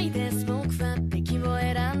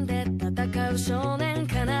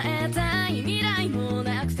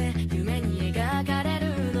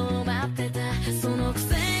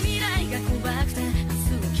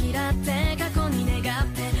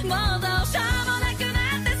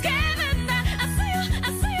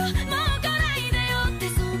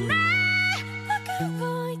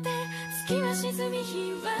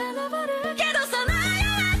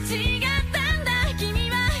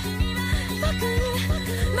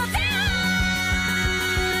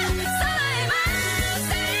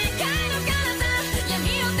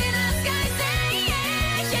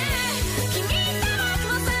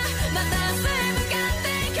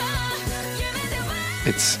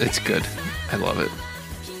 It's good. I love it.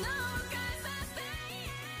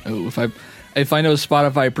 Oh, if I know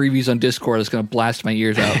Spotify previews on Discord, it's going to blast my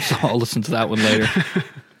ears out. So I'll listen to that one later.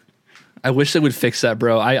 I wish they would fix that,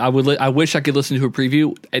 bro. I wish I could listen to a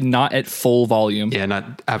preview and not at full volume. Yeah,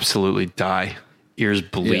 not absolutely die. Ears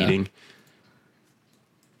bleeding.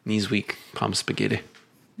 Knees weak. Palm spaghetti.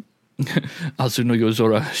 Asu no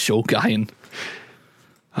Yozora Shogain.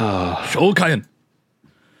 Shoukayan.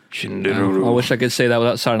 I wish I could say that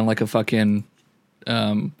without sounding like a fucking.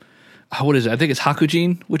 What is it? I think it's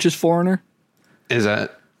Hakujin, which is foreigner. Is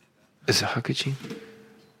it Hakujin?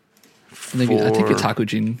 I think it's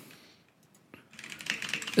Hakujin.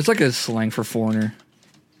 It's like a slang for foreigner.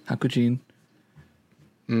 Hakujin.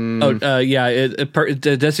 Yeah. It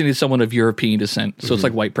designates someone of European descent, so it's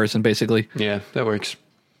like white person basically. Yeah, that works.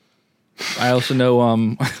 I also know.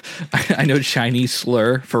 I know Chinese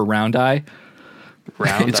slur for round eye.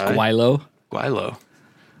 It's Guaylo.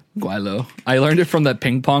 Guaylo. I learned it from that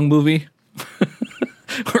ping pong movie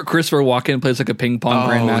where Christopher Walken plays like a ping pong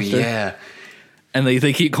grandmaster. Oh yeah. And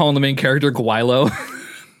they keep calling the main character Guaylo.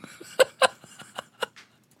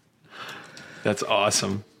 That's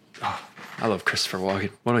awesome. Oh, I love Christopher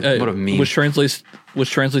Walken. What a meme. Which translates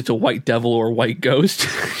to white devil or white ghost.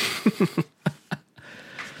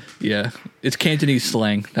 Yeah, it's Cantonese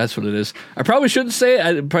slang. That's what it is. I probably shouldn't say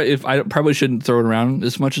it. I probably shouldn't throw it around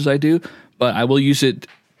as much as I do, but I will use it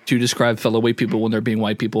to describe fellow white people when they're being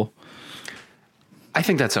white people. I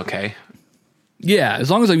think that's okay. Yeah,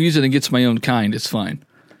 as long as I use it against my own kind, it's fine.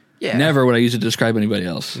 Yeah. Never would I use it to describe anybody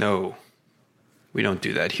else. No, we don't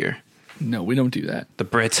do that here. No, we don't do that. The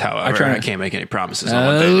Brits, however, I can't make any promises on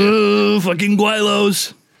what they do. Oh, fucking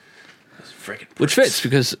Guaylos. Which Brits. fits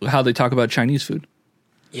because how they talk about Chinese food.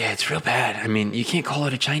 Yeah, it's real bad. I mean, you can't call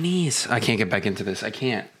it a Chinese. I can't get back into this. I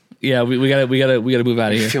can't. Yeah, we gotta move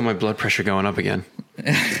out of here. I feel my blood pressure going up again.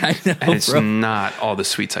 I know, and it's bro. not all the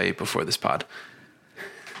sweets I ate before this pod.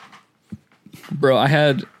 Bro,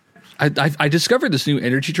 I discovered this new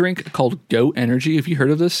energy drink called Goat Energy. Have you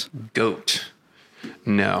heard of this? Goat.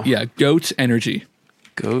 No. Yeah, Goat Energy.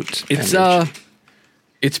 Goat. It's energy.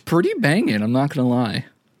 It's pretty banging. I'm not gonna lie.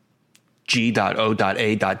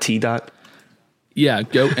 G.O.A.T. Yeah,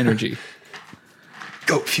 Goat Energy.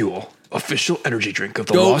 Goat Fuel, official energy drink of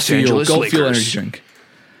the Los Angeles Goat Lakers. Fuel energy drink.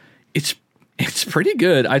 It's pretty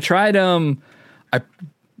good. I tried. I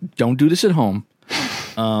don't do this at home.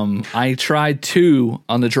 I tried 2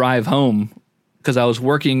 on the drive home because I was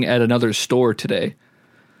working at another store today.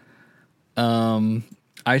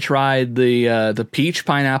 I tried the peach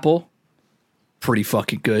pineapple, pretty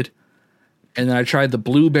fucking good, and then I tried the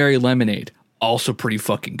blueberry lemonade, also pretty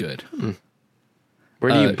fucking good.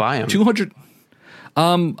 Where do you buy them? 200.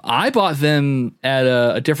 I bought them at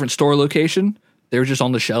a different store location. They were just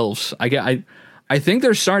on the shelves. I think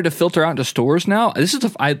they're starting to filter out into stores now.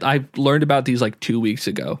 I learned about these like 2 weeks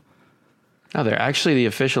ago. Oh, they're actually the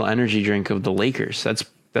official energy drink of the Lakers.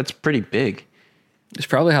 That's pretty big. It's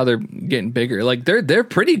probably how they're getting bigger. Like they're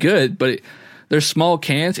pretty good, but they're small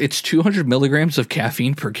cans. It's 200 milligrams of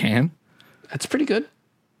caffeine per can. That's pretty good.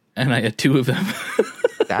 And I had 2 of them.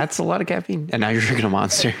 That's a lot of caffeine. And now you're drinking a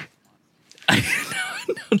Monster. I'm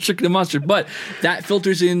drinking a Monster, but that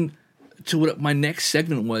filters in to what my next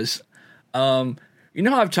segment was. You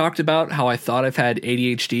know how I've talked about how I thought I've had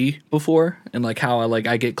ADHD before, and like how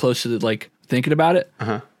I get close to like thinking about it.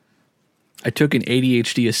 I took an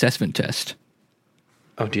ADHD assessment test.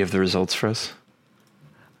 Oh, do you have the results for us?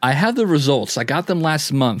 I have the results. I got them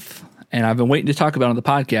last month, and I've been waiting to talk about it on the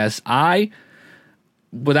podcast. I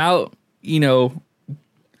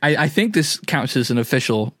think this counts as an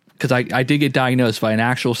official because I did get diagnosed by an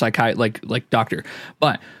actual psychiatrist, like doctor.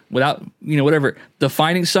 But without, whatever. The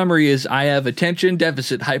finding summary is I have attention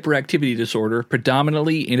deficit hyperactivity disorder,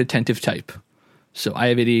 predominantly inattentive type. So I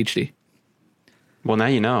have ADHD. Well, now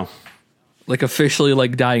you know. Like officially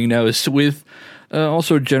like diagnosed with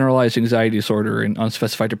also generalized anxiety disorder and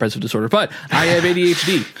unspecified depressive disorder. But I have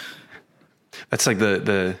ADHD. That's like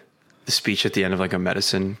the speech at the end of like a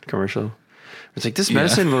medicine commercial. It's like, this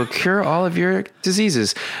medicine will cure all of your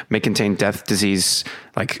diseases. May contain death, disease,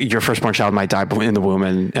 like your firstborn child might die in the womb,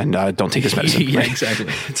 and don't take this medicine. Yeah, exactly.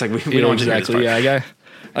 It's like we don't exactly. Yeah,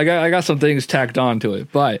 I got some things tacked on to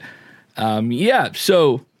it, but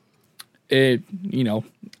so it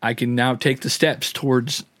I can now take the steps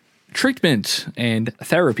towards treatment and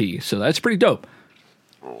therapy. So that's pretty dope.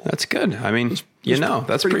 That's good. I mean,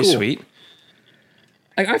 that's pretty cool. sweet.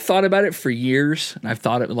 I've thought about it for years, and I've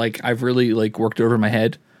thought it I've really worked over my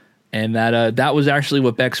head, and that was actually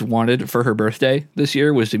what Bex wanted for her birthday this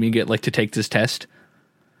year was to me get to take this test.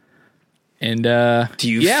 And do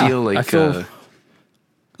you feel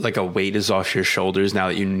like a weight is off your shoulders now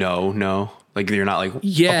that know? Like you're not up in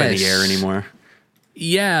the air anymore.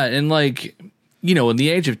 Yeah, and in the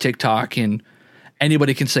age of TikTok and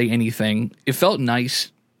anybody can say anything, it felt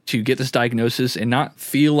nice to get this diagnosis and not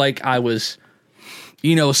feel like I was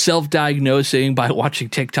self-diagnosing by watching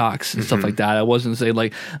TikToks and stuff like that. I wasn't saying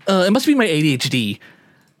it must be my ADHD.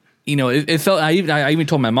 you know, it felt. I even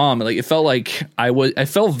told my mom, like, it felt like I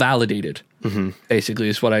felt validated. Basically,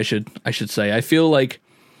 is what I should say. I feel like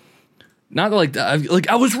not like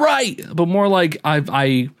I was right, but more like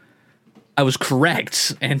I was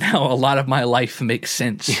correct, and now a lot of my life makes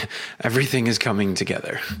sense. Everything is coming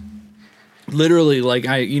together. Literally, like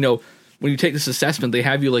when you take this assessment, they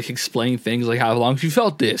have you like explain things like how long have you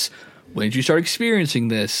felt this, when did you start experiencing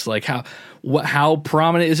this, like how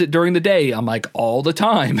prominent is it during the day? I'm like, all the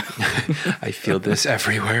time. I feel this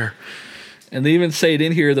everywhere. And they even say it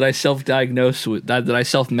in here that I self-diagnose with that I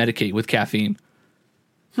self-medicate with caffeine.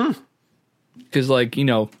 Because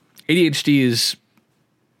ADHD is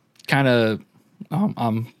kind of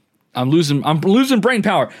I'm losing brain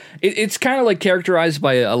power. It's kind of like characterized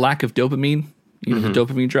by a lack of dopamine, the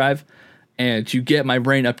dopamine drive. And to get my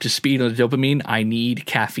brain up to speed on the dopamine, I need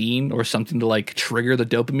caffeine or something to like trigger the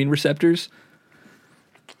dopamine receptors.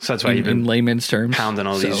 So that's why you've been in layman's terms pounding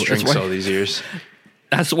all these drinks all these years.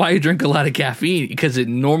 That's why I drink a lot of caffeine, because it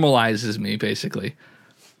normalizes me, basically.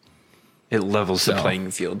 It levels the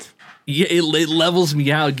playing field. Yeah, it levels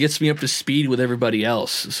me out. It gets me up to speed with everybody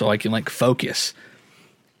else, so I can like focus.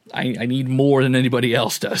 I need more than anybody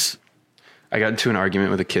else does. I got into an argument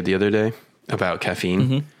with a kid the other day about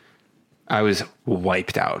caffeine. I was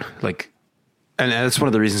wiped out. And that's one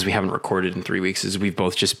of the reasons we haven't recorded in 3 weeks is we've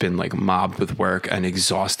both just been like mobbed with work and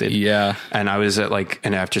exhausted. Yeah. And I was at like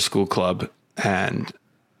an after school club, and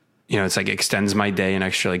it's like extends my day an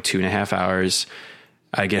extra like 2.5 hours.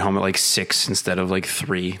 I get home at like 6 instead of like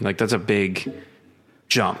 3. Like that's a big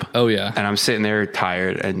jump. Oh yeah. And I'm sitting there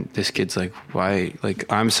tired, and this kid's like, why? Like,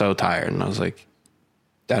 I'm so tired. And I was like,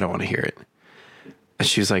 I don't want to hear it. And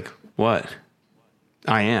she was like, what?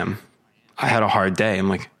 I am. I had a hard day. I'm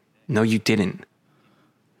like, no, you didn't.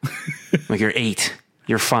 Like, you're 8.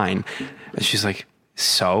 You're fine. And she's like,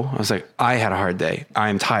 so? I was like, I had a hard day.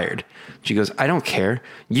 I'm tired. She goes, I don't care.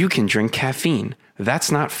 You can drink caffeine. That's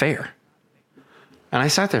not fair. And I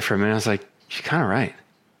sat there for a minute. I was like, she's kind of right.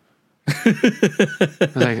 I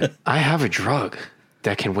was like, I have a drug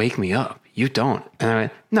that can wake me up. You don't. And I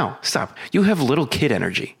went, no, stop. You have little kid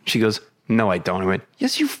energy. She goes, no, I don't. I went,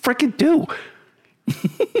 yes, you freaking do.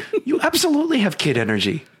 You absolutely have kid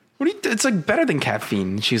energy. It's like better than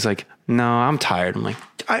caffeine. She's like, no, I'm tired. I'm like,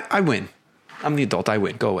 I win. I'm the adult. I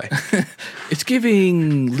win. Go away. It's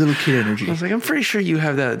giving little kid energy. I was like, I'm pretty sure you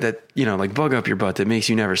have that like bug up your butt that makes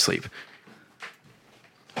you never sleep.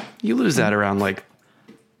 You lose that around like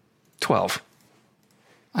 12.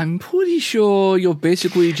 I'm pretty sure you're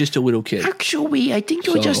basically just a little kid. Actually, I think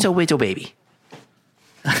you're just a little baby.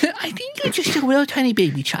 I think you're just a little tiny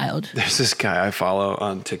baby child. There's this guy I follow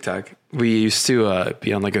on TikTok. We used to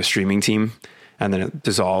be on like a streaming team, and then it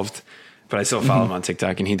dissolved, but I still follow him on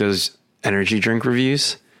TikTok, and he does energy drink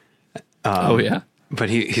reviews. Oh yeah.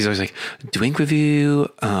 But he's always like, drink review,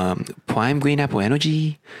 Prime Green Apple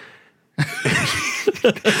Energy.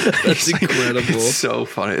 That's incredible. It's so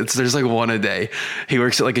funny. There's like one a day. He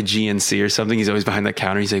works at like a GNC or something. He's always behind the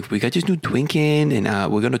counter. He's like, we got this new drink in,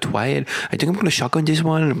 and we're gonna try it. I think I'm gonna shotgun this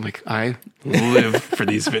one. And I'm like, I live for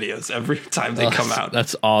these videos every time they come out.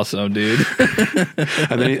 That's awesome, dude.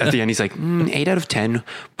 And then at the end, he's like, 8 out of 10,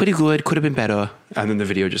 pretty good. Could have been better. And then the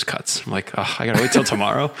video just cuts. I'm like, oh, I gotta wait till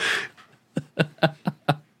tomorrow.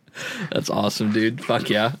 That's awesome, dude. Fuck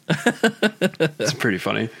yeah. It's pretty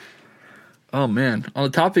funny. Oh man. On the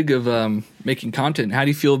topic of making content, how do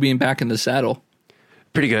you feel being back in the saddle?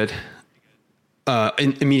 Pretty good.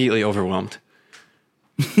 Immediately overwhelmed.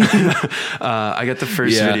 I got the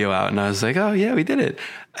first video out, and I was like, oh yeah, we did it.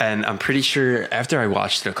 And I'm pretty sure after I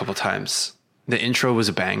watched it a couple times, the intro was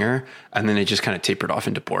a banger, and then it just kind of tapered off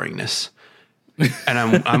into boringness. And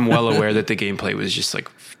I'm well aware that the gameplay was just like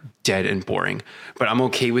dead and boring, but I'm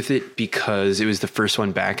okay with it because it was the first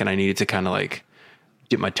one back, and I needed to kind of like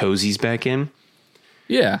get my toesies back in.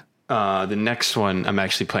 Yeah. The next one I'm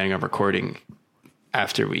actually planning on recording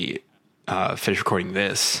after we finish recording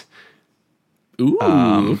this. Ooh,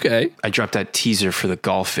 okay. I dropped that teaser for the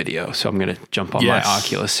golf video, so I'm going to jump on my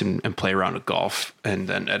Oculus and play around with golf, and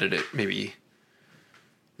then edit it maybe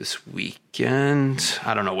this weekend.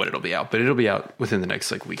 I don't know when it'll be out, but it'll be out within the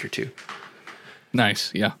next like week or two.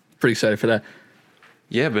 Nice. Yeah. Pretty excited for that.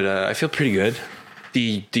 Yeah, but I feel pretty good.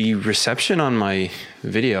 The reception on my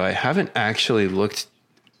video, I haven't actually looked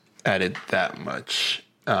at it that much.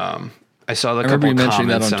 I saw a couple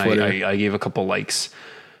comments, and I gave a couple likes,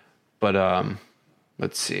 but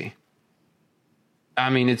let's see. I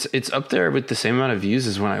mean, it's up there with the same amount of views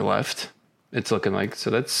as when I left. It's looking like, so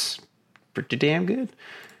that's pretty damn good.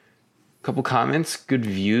 Couple comments, good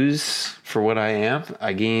views for what I am.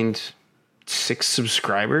 I gained 6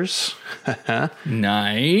 subscribers.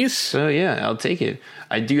 Nice. So yeah, I'll take it.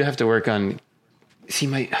 I do have to work on.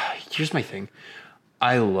 Here's my thing.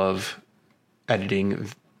 I love editing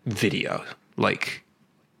video, like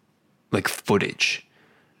footage.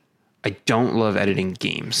 I don't love editing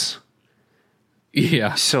games.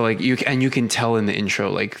 Yeah. So like you can tell in the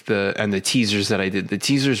intro, like the teasers that I did. The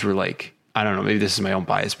teasers were like, I don't know, maybe this is my own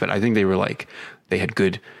bias, but I think they were like, they had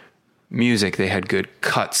good music, they had good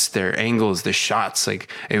cuts, their angles, the shots, like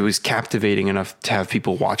it was captivating enough to have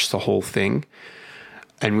people watch the whole thing.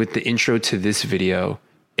 And with the intro to this video,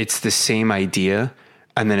 it's the same idea,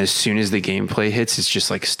 and then as soon as the gameplay hits, it's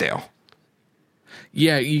just like stale.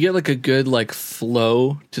 Yeah, you get like a good like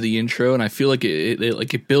flow to the intro, and I feel like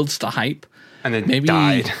it builds the hype. And then maybe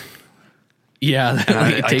died. Yeah,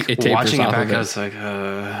 it watching it back, I was like,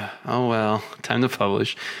 oh well, time to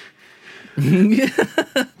publish.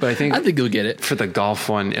 But I think you'll get it. For the golf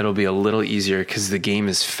one, it'll be a little easier because the game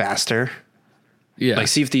is faster. Yeah, like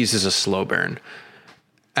Sea of Thieves is a slow burn,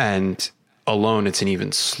 and alone it's an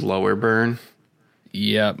even slower burn.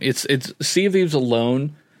 Yeah, it's Sea of Thieves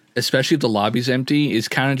alone, especially if the lobby's empty, is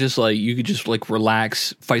kind of just like you could just like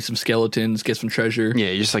relax, fight some skeletons, get some treasure.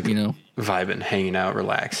 Yeah, you're just like vibing, hanging out,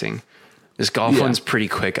 relaxing. This golf one's pretty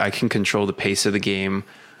quick. I can control the pace of the game.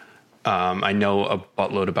 I know a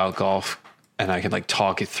buttload about golf, and I can like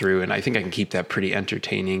talk it through, and I think I can keep that pretty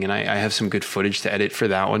entertaining. And I have some good footage to edit for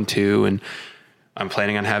that one too. And I'm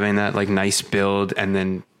planning on having that like nice build, and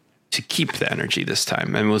then to keep the energy this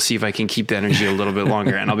time. And we'll see if I can keep the energy a little bit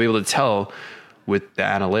longer. And I'll be able to tell with the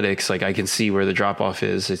analytics, like I can see where the drop off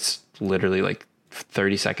is. It's literally like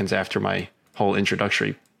 30 seconds after my whole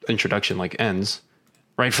introduction like ends.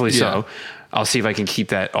 Rightfully so. I'll see if I can keep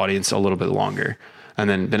that audience a little bit longer. And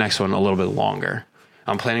then the next one a little bit longer.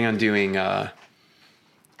 I'm planning on doing a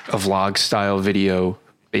vlog style video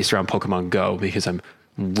based around Pokemon Go because I'm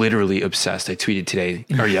literally obsessed. I tweeted today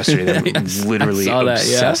or yesterday that I'm literally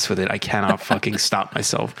obsessed with it. I cannot fucking stop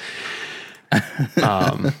myself.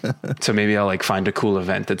 So maybe I'll like find a cool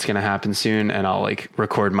event that's going to happen soon, and I'll like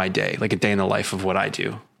record my day, like a day in the life of what I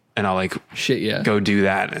do. And I'll like go do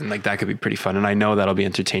that. And like, that could be pretty fun. And I know that'll be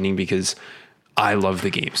entertaining because I love the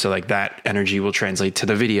game. So like that energy will translate to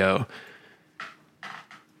the video.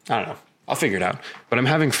 I don't know. I'll figure it out, but I'm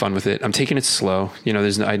having fun with it. I'm taking it slow. I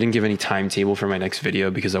didn't give any timetable for my next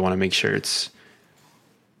video because I want to make sure it's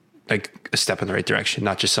like a step in the right direction,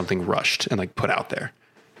 not just something rushed and like put out there.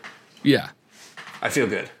 Yeah. I feel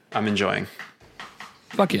good. I'm enjoying.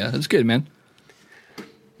 Fuck yeah. That's good, man.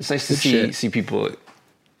 It's nice to see people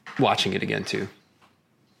watching it again too.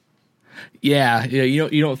 Yeah.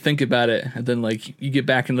 You don't think about it, and then like you get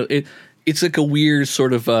back into it. It's like a weird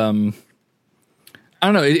sort of, I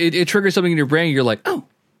don't know. It triggers something in your brain. You're like, oh,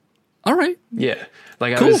 all right. Yeah.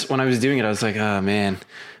 Like cool. when I was doing it, I was like, oh man,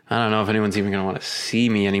 I don't know if anyone's even going to want to see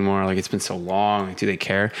me anymore. Like it's been so long. Like, do they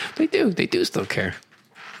care? They do. They do still care.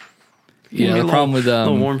 Yeah. The problem with a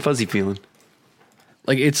little warm fuzzy feeling.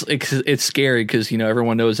 Like it's scary because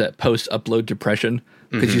everyone knows that post upload depression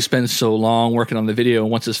because you spend so long working on the video,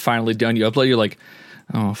 and once it's finally done, you upload. You're like,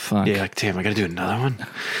 oh fuck. Yeah. Like damn, I got to do another one.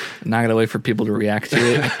 I'm not gonna wait for people to react to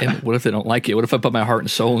it. And what if they don't like it? What if I put my heart and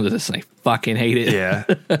soul into this and they fucking hate it? Yeah.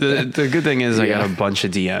 The good thing is I got a bunch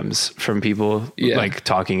of DMs from people like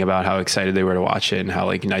talking about how excited they were to watch it and how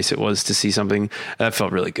like nice it was to see something. That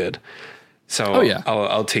felt really good. So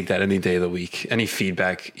I'll take that any day of the week. Any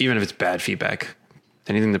feedback, even if it's bad feedback,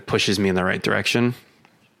 anything that pushes me in the right direction.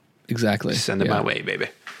 Exactly. Send it my way, baby.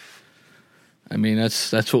 I mean,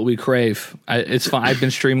 that's what we crave. It's fun. I've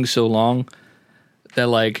been streaming so long that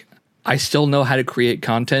like I still know how to create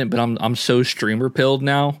content, but I'm so streamer pilled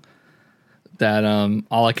now that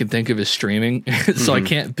all I can think of is streaming. So I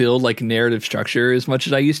can't build like narrative structure as much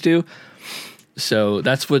as I used to. So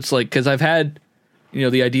that's what's like, because I've had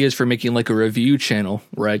the ideas for making like a review channel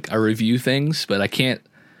where I review things, but I can't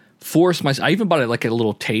force myself. I even bought like a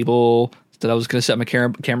little table that I was going to set my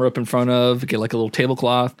camera up in front of, get like a little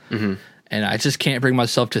tablecloth. And I just can't bring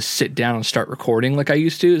myself to sit down and start recording like I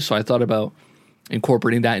used to. So I thought about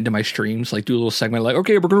incorporating that into my streams, like do a little segment like,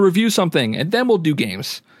 okay, we're going to review something and then we'll do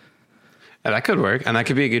games. And that could work. And that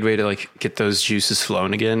could be a good way to like get those juices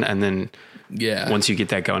flowing again. And then once you get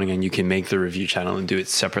that going again, you can make the review channel and do it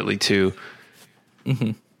separately too.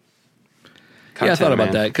 I thought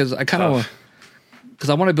about that because I kind of, because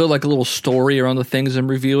I want to build like a little story around the things I'm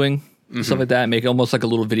reviewing, stuff like that, make it almost like a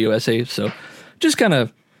little video essay. So just kind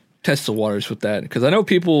of test the waters with that, because I know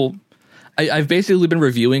people. I've basically been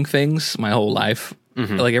reviewing things my whole life.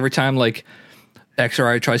 Like every time like X or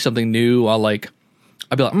I try something new, I'll be like,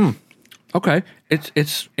 Okay, it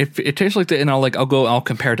tastes like that, and I'll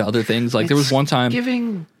compare it to other things. Like there was one time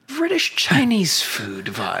giving British Chinese food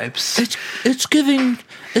vibes.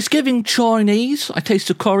 it's giving Chinese. I taste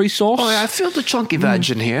the curry sauce. Oh, yeah, I feel the chunky veg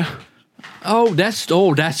in here.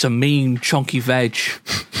 That's a mean chunky veg.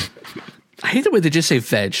 I hate the way they just say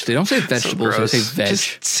veg. They don't say vegetables. They say veg.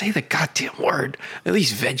 Just say the goddamn word. At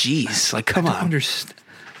least veggies. Like, come on.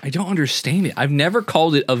 I don't understand it. I've never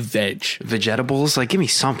called it a veg. Vegetables? Like, give me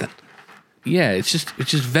something. Yeah, it's just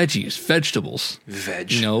veggies, vegetables.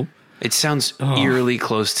 Veg. You know? It sounds eerily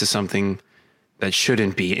close to something that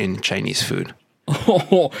shouldn't be in Chinese food.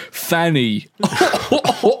 Oh, Fanny.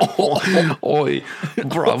 Oi,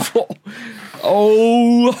 bruv.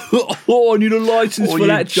 I need a license for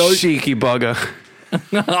that joke. Cheeky bugger.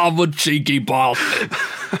 I'm a cheeky bastard.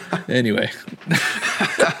 Anyway.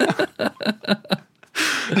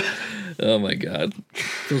 Oh my God.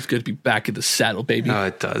 Feels good to be back in the saddle, baby. Oh,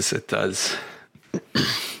 it does. It does.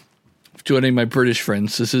 To any of my British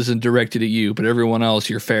friends, this isn't directed at you, but everyone else,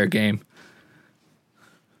 you're fair game.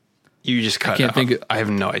 You just cut out. I have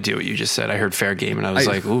no idea what you just said. I heard fair game and I was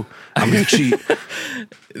like, ooh, I'm going to cheat.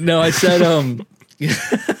 No, I said,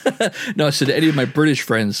 no, I said to any of my British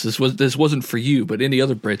friends, this wasn't for you, but any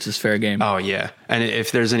other Brits is fair game. Oh, yeah. And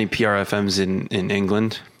if there's any PRFMs in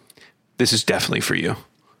England, this is definitely for you.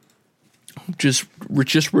 Just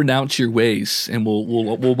renounce your ways and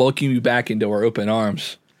we'll welcome you back into our open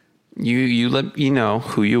arms. You let me know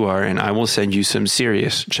who you are and I will send you some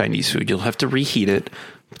serious Chinese food. You'll have to reheat it.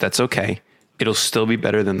 But that's okay. It'll still be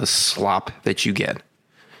better than the slop that you get.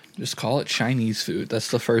 Just call it Chinese food. That's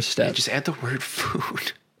the first step. Yeah, just add the word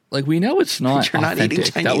food. Like we know it's not. You're authentic. not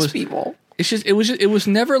eating Chinese people. It was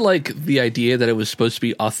never like the idea that it was supposed to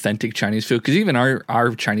be authentic Chinese food, because even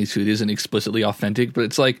our Chinese food isn't explicitly authentic. But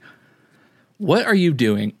it's like, what are you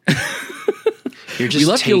doing? You're just we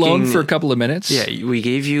left you alone for a couple of minutes. Yeah, we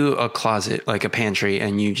gave you a closet, like a pantry,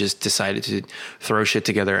 and you just decided to throw shit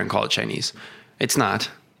together and call it Chinese. It's not.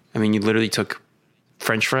 I mean, you literally took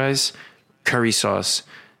French fries, curry sauce,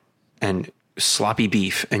 and sloppy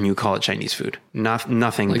beef, and you call it Chinese food.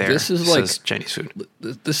 Nothing like there says Chinese food.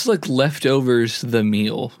 This is like leftovers the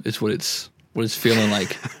meal is what it's feeling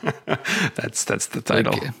like. That's the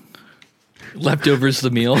title. Like, leftovers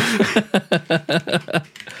the meal.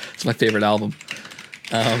 It's my favorite album.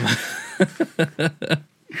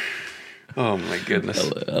 Oh my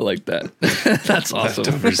goodness. I like that. That's awesome.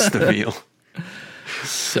 Leftovers the meal.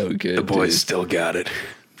 So good. The boys still got it.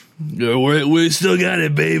 Yeah, we still got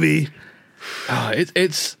it, baby. Oh,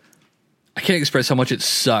 it's. I can't express how much it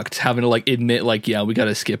sucked having to like admit like, yeah, we got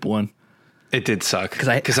to skip one. It did suck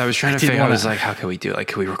because I was trying to figure out. I was like, how can we do it? Like,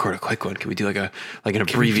 can we record a quick one? Can we do like an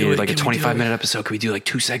abbreviated, like a 25-minute episode? Can we do like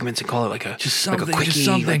 2 segments and call it like a quickie? Just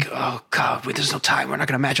something. Like, oh God, there's no time. We're not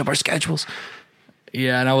going to match up our schedules.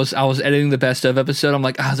 Yeah, and I was editing the best of episode. I'm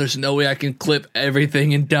like, there's no way I can clip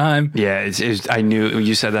everything in time. Yeah, I knew when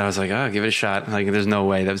you said that. I was like, give it a shot. Like, there's no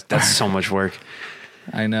way. That's so much work.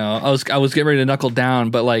 I know. I was getting ready to knuckle down,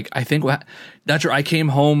 but like I think that's where I came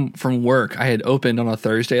home from work. I had opened on a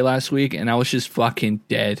Thursday last week, and I was just fucking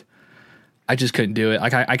dead. I just couldn't do it.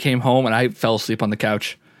 Like I came home and I fell asleep on the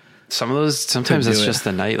couch. Sometimes that's just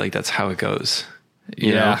the night. Like that's how it goes.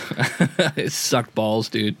 You know? It sucked balls,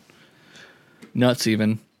 dude. Nuts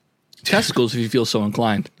even. Testicles if you feel so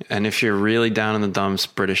inclined. And if you're really down in the dumps,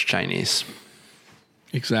 British Chinese.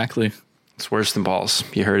 Exactly. It's worse than balls.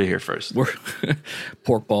 You heard it here first.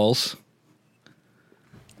 Pork balls.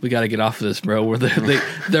 We got to get off of this, bro.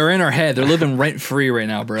 They're in our head. They're living rent free right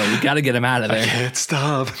now, bro. We got to get them out of there. I can't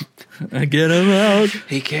stop. Get them out.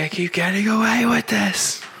 He can't keep getting away with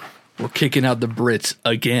this. We're kicking out the Brits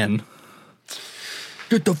again.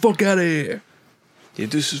 Get the fuck out of here. Yeah,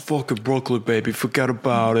 this is fucking Brooklyn, baby. Forget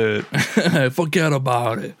about it. Forget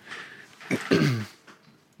about it.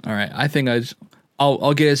 All right. I think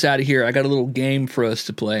I'll get us out of here. I got a little game for us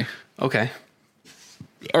to play. Okay.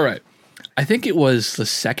 All right. I think it was the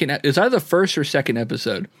second. It was either the first or second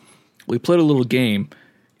episode. We played a little game.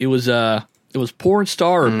 It was porn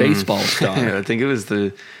star or baseball star. I think it was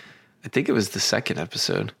the second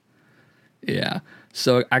episode. Yeah.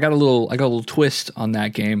 So I got a little twist on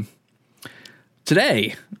that game.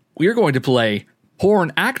 Today we are going to play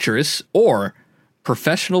porn actress or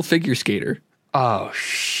professional figure skater. Oh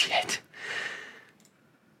shit.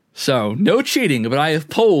 So, no cheating, but I have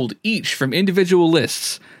polled each from individual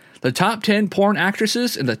lists. The top 10 porn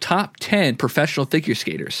actresses and the top 10 professional figure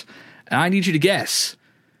skaters. And I need you to guess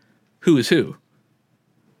who is who.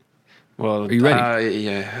 Well, are you ready?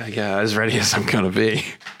 Yeah, as ready as I'm going to be.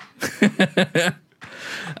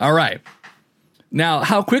 All right. Now,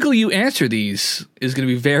 how quickly you answer these is going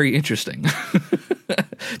to be very interesting,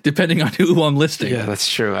 depending on who I'm listing. Yeah,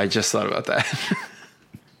 that's true. I just thought about that.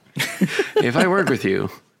 If I work with you,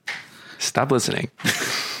 stop listening.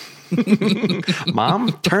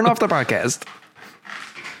 Mom, turn off the podcast.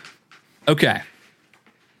 Okay.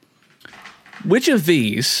 Which of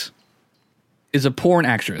these is a porn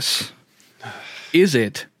actress? Is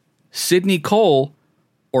it Sydney Cole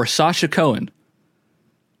or Sasha Cohen?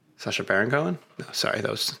 Sacha Baron Cohen? No, sorry,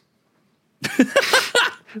 that was...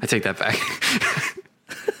 I take that back.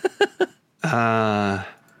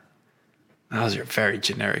 Those are very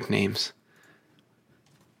generic names.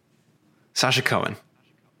 Sasha Cohen.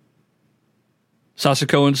 Sasha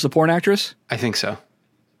Cohen's the porn actress? I think so.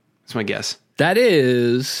 That's my guess. That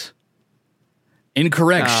is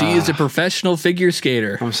incorrect. She is a professional figure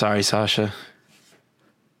skater. I'm sorry, Sasha.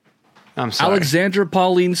 I'm sorry. Alexandra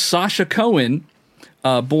Pauline Sasha Cohen,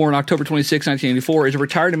 born October 26, 1984, is a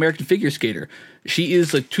retired American figure skater. She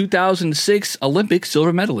is the 2006 Olympic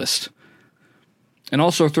silver medalist and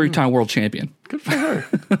also a three-time world champion. Good for her.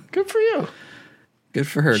 Good for you. Good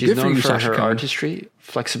for her. She's Good known for you, for Sasha her Cohen. artistry,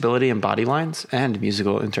 flexibility in body lines, and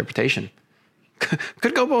musical interpretation.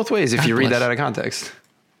 Could go both ways if God you read bless. that out of context.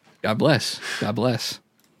 God bless. God bless.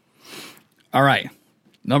 All right.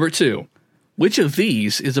 Number 2. Which of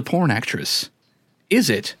these is a porn actress? Is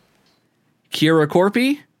it Kiera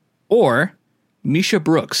Corpy or Misha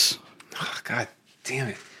Brooks? Oh, God damn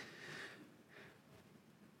it.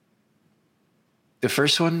 The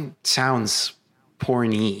first one sounds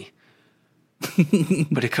porny,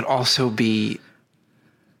 but it could also be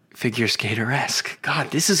figure skater-esque.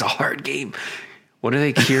 God, this is a hard game. What are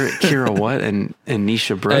they? Kira what and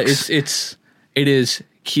Nisha Brooks? It is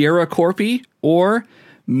Kiera Corpy or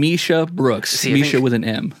Misha Brooks. See, Misha with an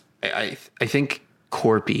M. I think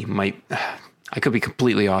Corpy might... I could be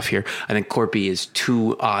completely off here. I think Corpy is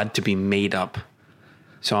too odd to be made up.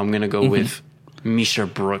 So I'm going to go with Misha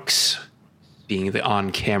Brooks being the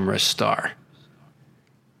on-camera star.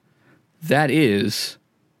 That is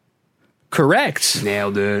correct.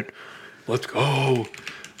 Nailed it. Let's go.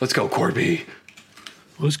 Let's go, Corpy.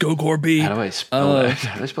 Let's go, Corpy. How do I spell that?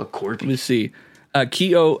 How do I spell Corpy? Let me see.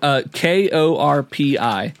 Korpi.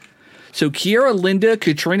 So Kiera Linda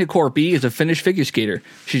Katrina Corpy is a Finnish figure skater.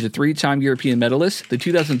 She's a 3-time European medalist, the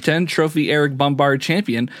 2010 Trophy Eric Bombard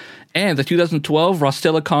champion, and the 2012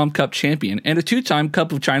 Rostelecom Cup champion, and a 2-time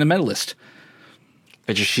Cup of China medalist.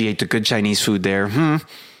 Bet you she ate the good Chinese food there.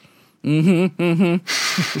 Good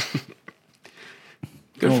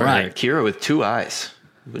All for right. her. Kira with 2 eyes.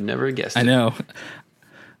 Would never have guessed I it. know.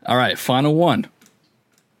 All right, final one.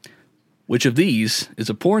 Which of these is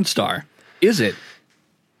a porn star? Is it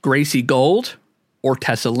Gracie Gold or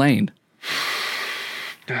Tessa Lane?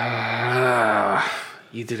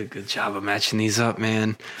 You did a good job of matching these up,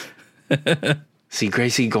 man. See,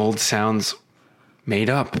 Gracie Gold sounds made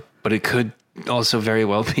up, but it could also very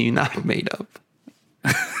well be not made up.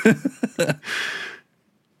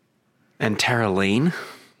 And Tara Lane?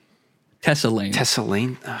 Tessa Lane. Tessa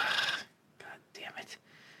Lane? God damn it.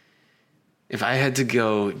 If I had to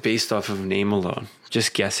go based off of name alone,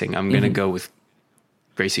 just guessing, I'm going to go with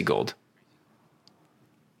Gracie Gold.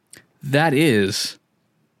 That is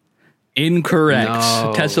incorrect.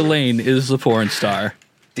 No. Tessa Lane is the porn star.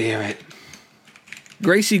 Damn it.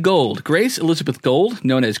 Gracie Gold. Grace Elizabeth Gold,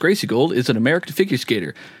 known as Gracie Gold, is an American figure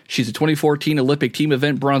skater. She's a 2014 Olympic team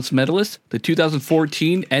event bronze medalist, the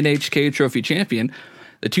 2014 NHK Trophy champion,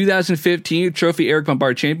 the 2015 Trophy Eric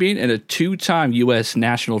Bombard champion, and a 2-time U.S.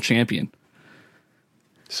 national champion.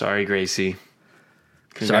 Sorry, Gracie.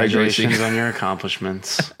 Sorry, Gracie. Congratulations on your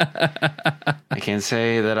accomplishments. I can't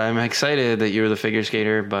say that I'm excited that you're the figure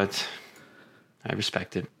skater, but I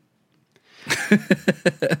respect it.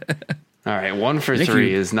 All right, 1 for Thank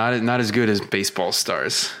 3 you. is not as good as baseball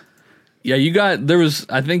stars. Yeah,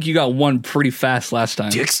 I think you got one pretty fast last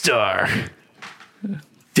time. Dick Star.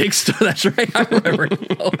 Dick Star, that's right. I remember.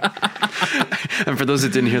 And for those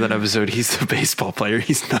that didn't hear that episode, he's the baseball player.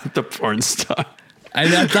 He's not the porn star.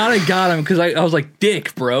 I thought I got him because I was like,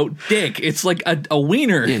 Dick, bro. Dick. It's like a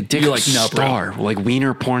wiener. Yeah, Dick You're like, no, bro. Star. Like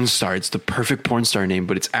Wiener porn star. It's the perfect porn star name,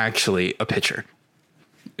 but it's actually a pitcher.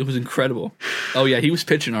 It was incredible. Oh, yeah, he was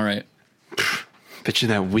pitching all right. Pitching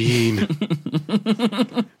that ween.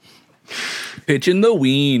 Pitching the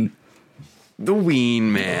ween. The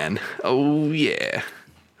ween man. Oh, yeah.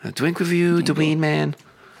 A drink with you, the ween man.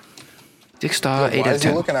 Dick Star, 8 Why out of is he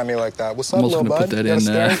 10. looking at me like that? What's up, I'm also little gonna bud? put that You got a in,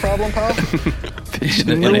 staring problem, pal?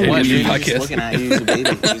 In an interview He's podcast. looking at you, baby.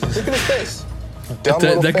 Look at his face. dumb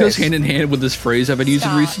little That face. goes hand in hand with this phrase I've been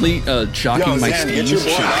using recently, jocking my Zan, get your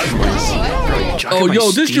steez. boy. Bro, Oh,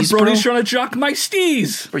 yo, this steez, jabroni's bro? trying to jock my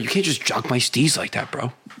steez. Bro, you can't just jock my steez like that,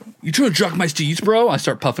 bro. You trying to jock my steez, bro? I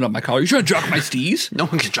start puffing up my collar. You trying to jock my steez? No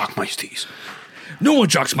one can jock my steez. No one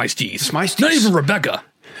jocks my steez. It's my steez. Not even Rebecca.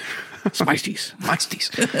 It's my steez. My steez.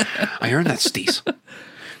 I earned that steez.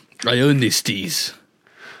 I own these steez.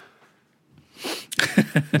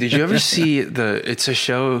 Did you ever see it's a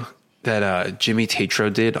show that Jimmy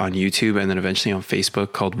Tatro did on YouTube and then eventually on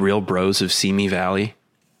Facebook called Real Bros of Simi Valley?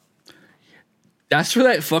 That's for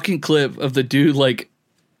that fucking clip of the dude, like,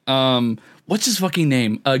 what's his fucking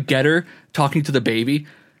name? Getter talking to the baby.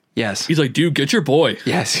 Yes. He's like, dude, get your boy.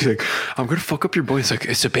 Yes. He's like, I'm going to fuck up your boy. It's like,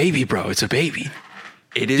 it's a baby, bro. It's a baby.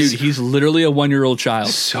 It is Dude, he's literally a 1-year-old child.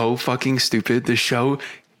 so fucking stupid. The show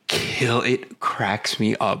it cracks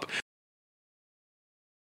me up.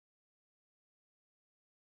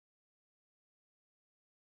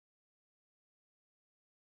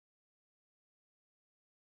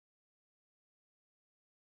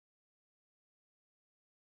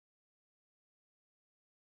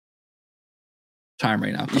 Time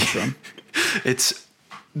right now comes from.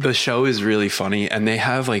 The show is really funny, and they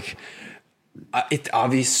have like it's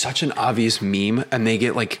obvious, such an obvious meme, and they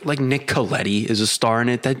get like Nick Coletti is a star in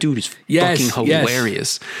it. That dude is Yes, fucking yes.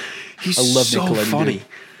 hilarious. He's I love so Nick Coletti, funny. dude.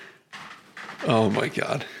 Oh my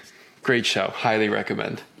god, great show. Highly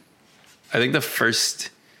recommend. I think the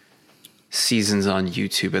first season's on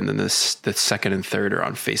YouTube, and then the second and third are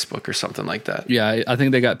on Facebook or something like that. Yeah, I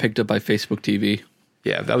think they got picked up by Facebook TV,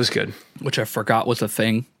 Yeah, that was good. which I forgot was a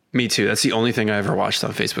thing. Me too. That's the only thing I ever watched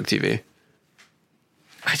on Facebook TV.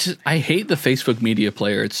 I hate the Facebook media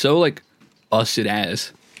player. It's so like busted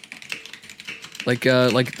as. Like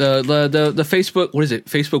the Facebook, what is it?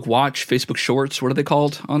 Facebook Watch, Facebook Shorts, what are they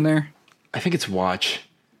called on there? I think it's Watch.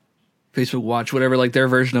 Facebook Watch, whatever, like their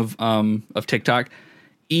version of TikTok.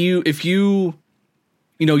 If you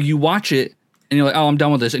watch it and you're like, oh, I'm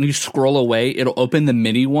done with this, and you scroll away, it'll open the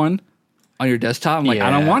mini one on your desktop. I'm like, I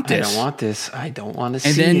don't want this. I don't want this. I don't want to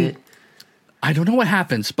And see then it. I don't know what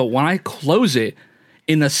happens, but when I close it,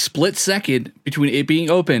 in a split second between it being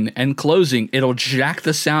open and closing, it'll jack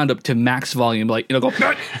the sound up to max volume. Like it'll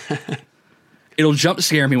go, it'll jump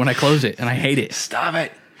scare me when I close it, and I hate it. Stop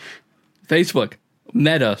it. Facebook,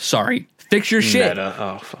 Meta, sorry, fix your shit. Meta.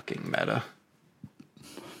 Oh, fucking Meta.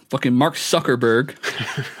 Fucking Mark Zuckerberg.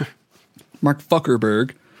 Mark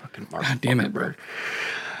Fuckerberg. Fucking Mark. God damn it, Zuckerberg. bro.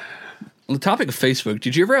 On the topic of Facebook,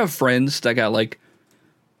 did you ever have friends that got like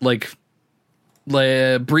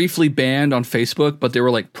briefly banned on Facebook, but they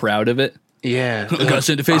were like proud of it? Yeah. Got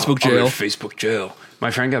sent to Facebook I'm in jail. Facebook jail.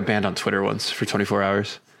 My friend got banned on Twitter once for 24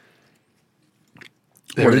 hours.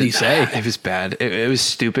 What did he say? It was bad. It was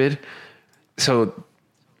stupid. So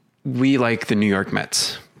we like the New York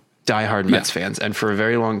Mets, diehard Mets fans. And for a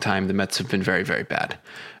very long time, the Mets have been very, very bad.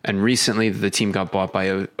 And recently the team got bought by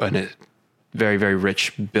a very, very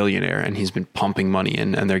rich billionaire, and he's been pumping money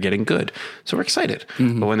in, and they're getting good. So we're excited.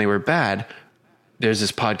 But when they were bad, there's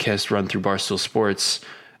this podcast run through Barstool Sports,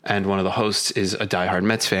 and one of the hosts is a diehard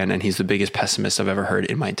Mets fan, and he's the biggest pessimist I've ever heard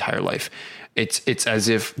in my entire life. It's as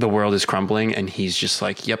if the world is crumbling, and he's just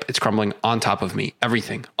like, yep, it's crumbling on top of me.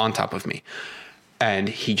 Everything on top of me. And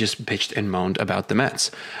he just bitched and moaned about the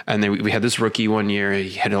Mets. And then we had this rookie one year.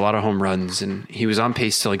 He had a lot of home runs, and he was on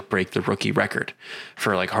pace to like break the rookie record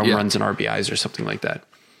for like home runs and RBIs or something like that.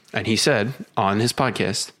 And he said on his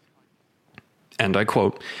podcast, and I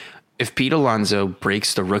quote, "If Pete Alonso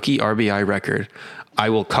breaks the rookie RBI record, I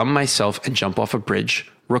will come myself and jump off a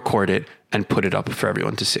bridge, record it, and put it up for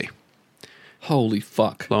everyone to see." Holy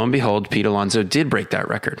fuck. Lo and behold, Pete Alonso did break that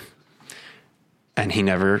record. And he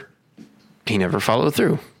never followed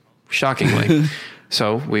through, shockingly.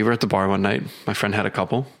 So we were at the bar one night. My friend had a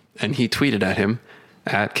couple, and he tweeted at him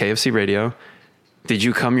at KFC Radio, "Did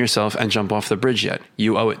you come yourself and jump off the bridge yet?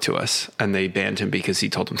 You owe it to us." And they banned him because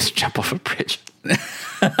he told them to jump off a bridge.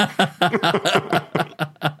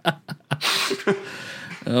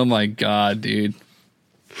 Oh my God, dude.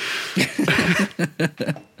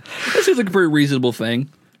 That seems like a pretty reasonable thing.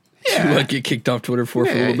 Yeah. To get kicked off Twitter for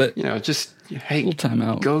a little bit. You know, just, hey, Little time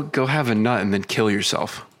out. Go have a nut and then kill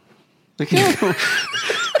yourself. Like,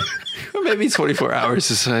 maybe 24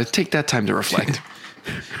 hours is take that time to reflect.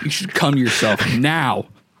 You should come yourself now.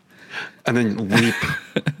 And then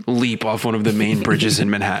leap off one of the main bridges in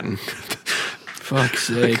Manhattan. Fuck's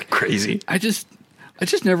sake. Crazy. I just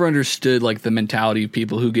never understood like the mentality of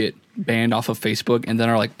people who get banned off of Facebook and then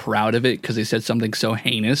are like proud of it because they said something so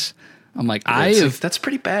heinous. I'm like, That's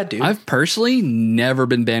pretty bad, dude. I've personally never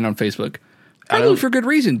been banned on Facebook. Probably for good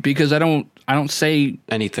reason, because I don't say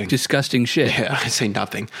Anything. disgusting shit. Yeah, I say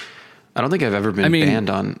nothing. I don't think I've ever been banned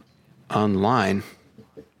online.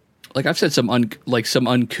 Like I've said some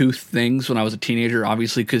uncouth things when I was a teenager,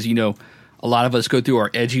 obviously, because a lot of us go through our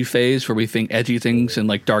edgy phase where we think edgy things and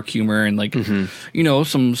like dark humor and like some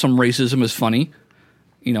racism is funny.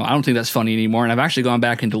 I don't think that's funny anymore, and I've actually gone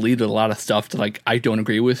back and deleted a lot of stuff that like I don't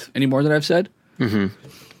agree with anymore that I've said. Mm-hmm.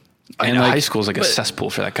 I know high school is like a cesspool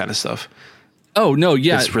for that kind of stuff. Oh no,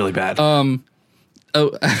 yeah, it's really bad. Oh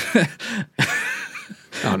no.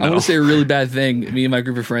 I'm going to say a really bad thing me and my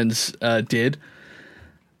group of friends did.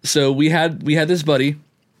 So we had this buddy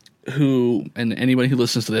who, and anybody who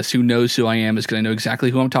listens to this who knows who I am is going to know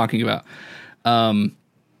exactly who I'm talking about. A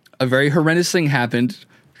very horrendous thing happened.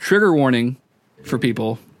 Trigger warning for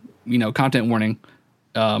people, content warning.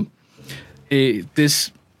 Our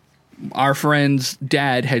friend's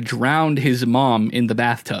dad had drowned his mom in the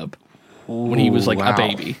bathtub when he was like a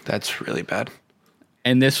baby. That's really bad.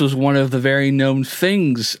 And this was one of the very known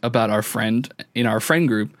things about our friend in our friend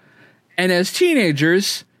group. And as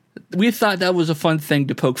teenagers, we thought that was a fun thing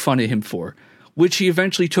to poke fun at him for, which he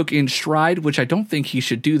eventually took in stride, which I don't think he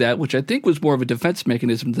should do that, which I think was more of a defense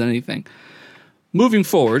mechanism than anything. Moving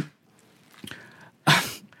forward,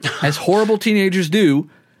 as horrible teenagers do,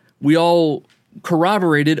 we all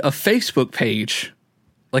corroborated a Facebook page,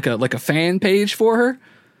 like a fan page for her.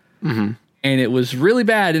 Mm-hmm. And it was really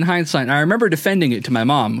bad in hindsight. And I remember defending it to my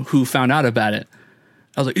mom, who found out about it.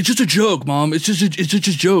 I was like, "It's just a joke, Mom. It's just a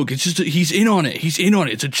joke. It's just he's in on it. He's in on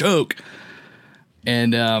it. It's a joke."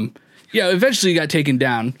 And eventually got taken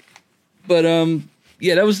down. But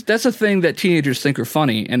that's a thing that teenagers think are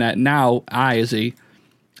funny, and that now I, as a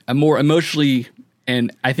more emotionally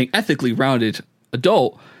and I think ethically rounded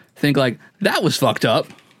adult, think like that was fucked up.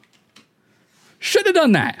 Should have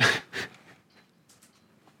done that.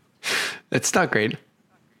 It's not great.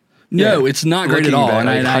 No, it's not great at all. Back,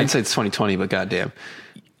 and hindsight's 20/20, but goddamn.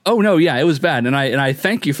 Oh no, yeah, it was bad, and I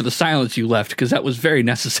thank you for the silence you left because that was very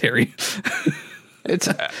necessary. It's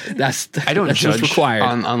I don't that's judge required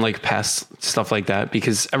on like past stuff like that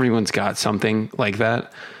because everyone's got something like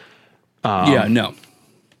that. No,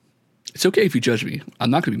 it's okay if you judge me. I'm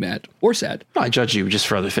not going to be mad or sad. No, I judge you just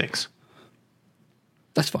for other things.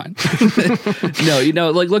 That's fine.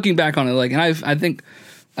 No, like looking back on it, like, and I think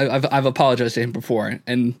I've apologized to him before,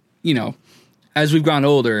 and as we've gotten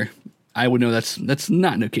older, I would know that's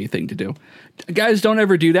not an okay thing to do. Guys, don't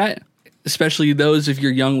ever do that. Especially those if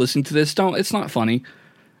you're young listening to this. Don't. It's not funny.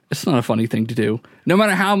 It's not a funny thing to do. No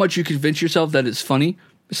matter how much you convince yourself that it's funny,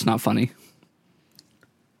 it's not funny.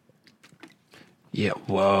 Yeah.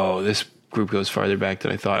 Whoa. This group goes farther back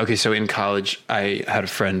than I thought. Okay. So in college, I had a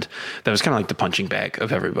friend that was kind of like the punching bag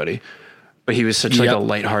of everybody, but he was such like a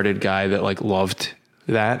lighthearted guy that like loved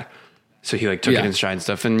that. So he like took it in stride and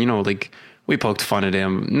stuff. And like we poked fun at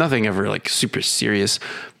him. Nothing ever like super serious,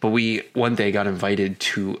 but we one day got invited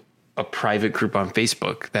to a private group on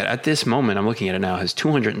Facebook that at this moment, I'm looking at it now, has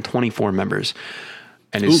 224 members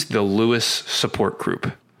and it's the Lewis support group.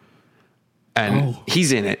 And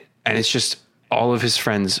he's in it. And it's just all of his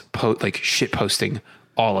friends shit posting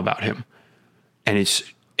all about him. And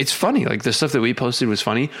it's funny. Like the stuff that we posted was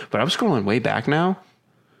funny, but I'm scrolling way back now.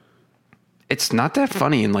 It's not that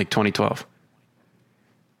funny in like 2012.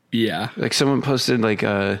 Yeah. Like someone posted like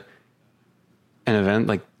an event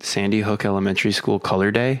like Sandy Hook Elementary School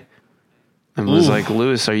Color Day. And was like,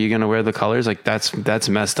 "Lewis, are you going to wear the colors?" Like that's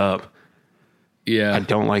messed up. Yeah. I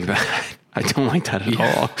don't like that. I don't like that at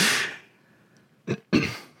all.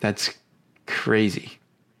 That's crazy.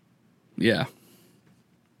 Yeah.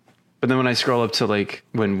 But then when I scroll up to like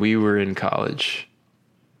when we were in college,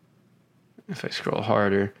 if I scroll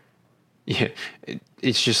harder,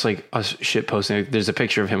 it's just like us shit posting. There's a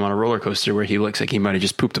picture of him on a roller coaster where he looks like he might have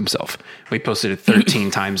just pooped himself. We posted it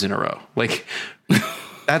 13 times in a row. Like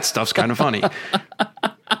that stuff's kind of funny.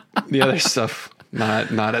 The other stuff,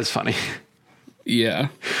 not as funny. Yeah.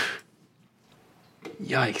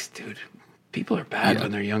 Yikes, dude. People are bad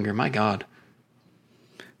when they're younger. My God.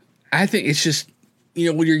 I think it's just,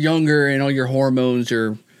 when you're younger and all your hormones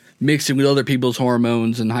are mixing with other people's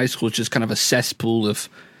hormones, and high school is just kind of a cesspool of,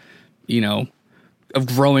 of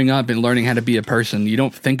growing up and learning how to be a person. You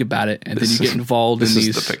don't think about it, and then you get involved in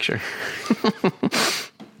these. This is the picture.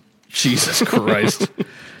 Jesus Christ.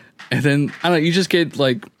 And then, I don't know, you just get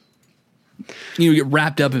like, you get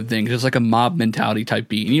wrapped up in things. It's like a mob mentality type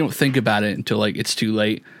beat. And you don't think about it until like it's too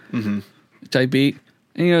late type beat.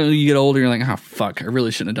 And you get older, you're like, oh fuck, I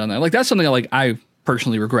really shouldn't have done that. Like that's something I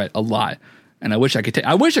personally regret a lot. And I wish I could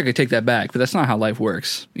take that back, but that's not how life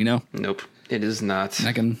works, Nope, it is not.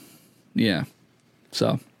 So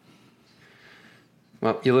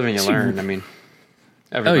Well, you live and you learn. I mean,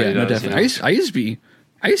 Oh everybody yeah, no, does. definitely. I used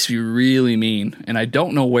to be really mean, and I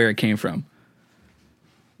don't know where it came from.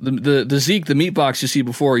 The Zeke, the meat box you see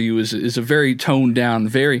before you is a very toned down,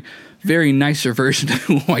 very nicer version of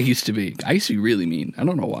who I used to be. I used to be really mean. I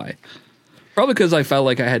don't know why. Probably because I felt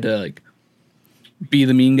like I had to like be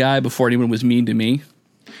the mean guy before anyone was mean to me.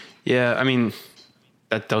 Yeah, I mean,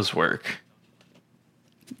 that does work.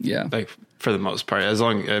 Yeah. Like for the most part,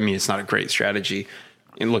 it's not a great strategy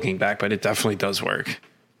in looking back, but it definitely does work.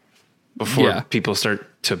 Before people start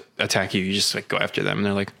to attack you, you just like go after them, and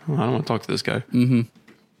they're like, oh, I don't want to talk to this guy. Mm-hmm.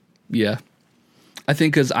 Yeah. I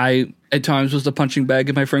think because I, at times, was the punching bag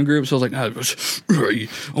in my friend group, so I was like, I'm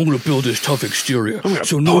going to build this tough exterior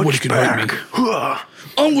so nobody can hurt me.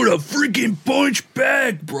 I'm going to freaking punch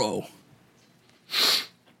back, bro.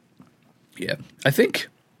 Yeah. I think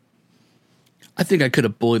I could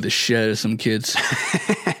have bullied the shit out of some kids.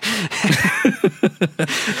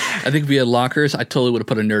 I think if we had lockers, I totally would have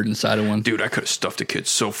put a nerd inside of one. Dude, I could have stuffed a kid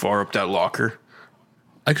so far up that locker.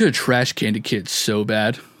 I could have trash canned a kid so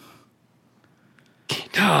bad.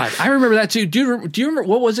 God, I remember that too. Do you remember,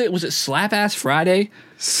 what was it? Was it Slap Ass Friday?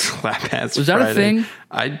 Slap Ass Friday? Was that a thing?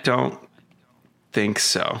 I don't think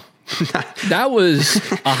so. That was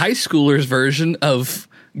a high schooler's version of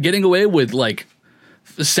getting away with like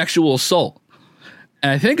sexual assault. And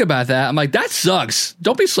I think about that, I'm like, that sucks.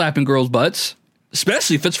 Don't be slapping girls' butts,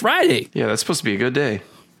 especially if it's Friday. Yeah, that's supposed to be a good day.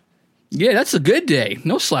 Yeah, that's a good day.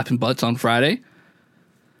 No slapping butts on Friday.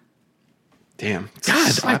 Damn.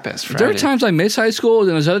 God, Slap Ass Friday. there are times I miss high school, and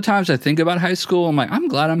there's other times I think about high school. I'm like, I'm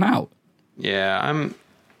glad I'm out. Yeah,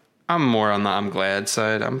 I'm more on the I'm glad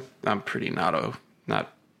side. I'm pretty not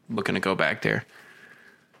looking to go back there.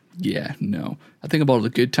 Yeah, no. I think about all the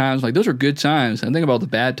good times. Like, those are good times. I think about the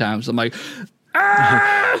bad times. I'm like,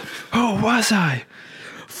 Oh, was I?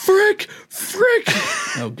 frick.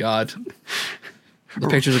 Oh, God. The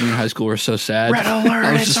pictures of me in high school were so sad. Red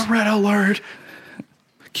alert! It's a red alert.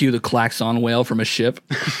 Cue the klaxon whale from a ship.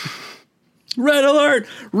 Red alert!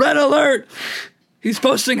 Red alert! He's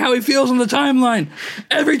posting how he feels on the timeline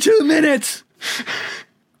every 2 minutes.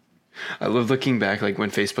 I love looking back, like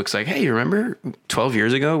when Facebook's like, hey, you remember 12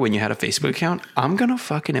 years ago when you had a Facebook account? I'm going to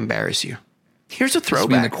fucking embarrass you. Here's a throwback.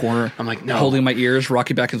 Me in the corner. I'm like, no. Holding my ears,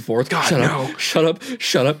 rocking back and forth. God, Shut no. up.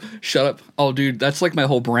 Shut up. Oh, dude, that's like my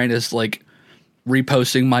whole brand is like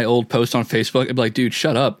reposting my old post on Facebook. I'd be like, dude,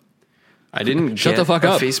 shut up. I didn't Shut get the fuck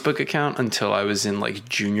a up. Facebook account until I was in like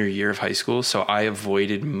junior year of high school. So I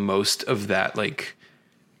avoided most of that like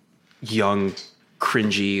young,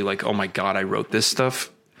 cringy, like, oh my God, I wrote this stuff.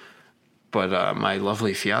 But my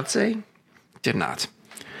lovely fiance did not.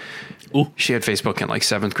 Ooh. She had Facebook in like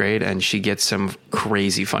 7th grade, and she gets some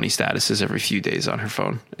crazy funny statuses every few days on her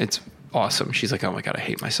phone. It's awesome. She's like, oh my God, I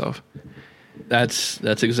hate myself. That's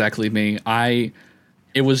exactly me.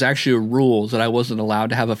 It was actually a rule that I wasn't allowed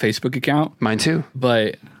to have a Facebook account. Mine too.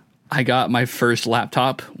 But I got my first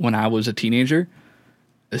laptop when I was a teenager.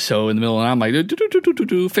 So in the middle of the night, I'm like,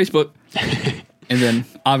 Facebook. And then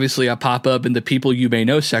obviously I pop up in the people you may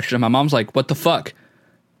know section. My mom's like, what the fuck?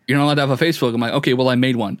 You're not allowed to have a Facebook. I'm like, okay, well, I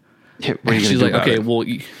made one. Yeah, what are you She's gonna like, do okay, about it?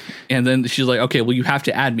 well, and then she's like, okay, well, you have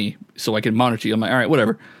to add me so I can monitor you. I'm like, all right,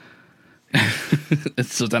 whatever.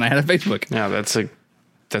 So then I had a Facebook. Yeah, that's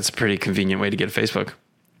a pretty convenient way to get a Facebook.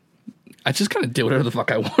 I just kind of did whatever the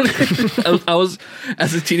fuck I wanted. I was,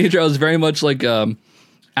 as a teenager, I was very much like,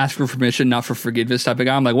 ask for permission, not for forgiveness type of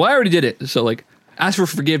guy. I'm like, well, I already did it. So like, ask for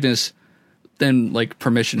forgiveness, then like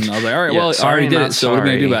permission. I was like, all right, Yeah, well, I already did it. So what are we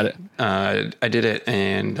going to do about it? I did it,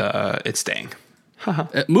 and it's staying.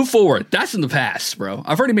 Move forward. That's in the past, bro.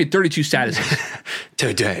 I've already made 32 statuses.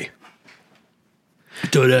 Today.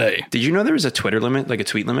 Today. Did you know there was a Twitter limit, like a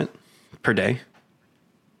tweet limit per day?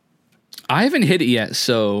 I haven't hit it yet,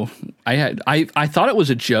 so I thought it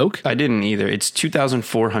was a joke. I didn't either. It's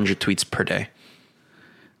 2,400 tweets per day.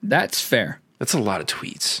 That's fair. That's a lot of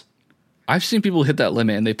tweets. I've seen people hit that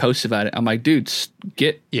limit and they post about it. I'm like, dude, go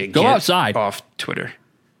Get outside. off Twitter.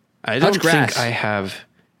 I Touch don't grass. think I have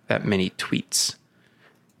that many tweets.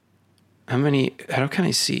 How can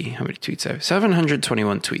I see how many tweets I have?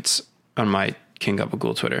 721 tweets on my King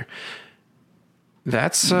Gabagool Twitter.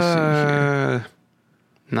 That's not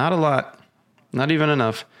a lot. Not even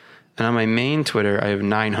enough. And on my main Twitter, I have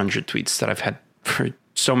 900 tweets that I've had for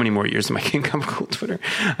so many more years than my King Gabagool Twitter.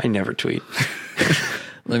 I never tweet.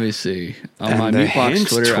 Let me see. On And my the Meatbox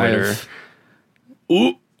Hints Twitter, I Twitter,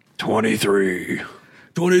 have 23.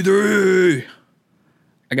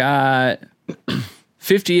 I got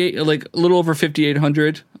 58, like a little over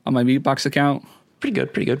 5,800 on my Meatbox account. Pretty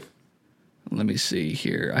good. Let me see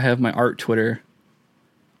here. I have my art Twitter,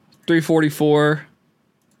 344.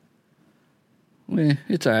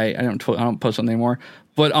 It's all right. I don't post on there anymore.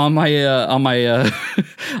 But on my on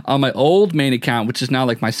my old main account, which is now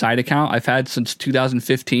like my side account, I've had since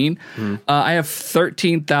 2015. I have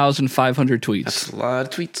 13,500 tweets. That's a lot of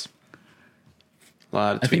tweets.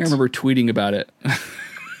 I think I remember tweeting about it.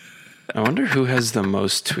 I wonder who has the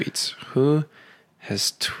most tweets. Who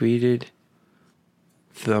has tweeted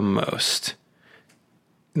the most?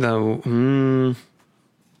 Okay,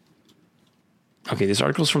 this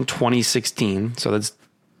article's from 2016, so that's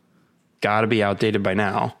got to be outdated by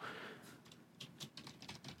now.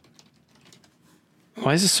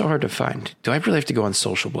 Why is this so hard to find? Do I really have to go on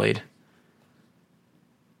Social Blade?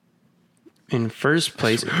 In first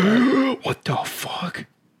place, what the fuck?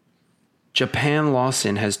 Japan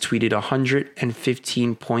Lawson has tweeted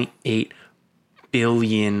 115.8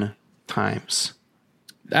 billion times.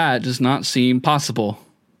 That does not seem possible.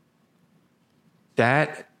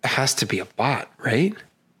 That has to be a bot, right?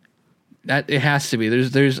 That it has to be.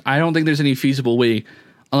 There's I don't think there's any feasible way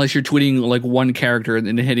unless you're tweeting like one character and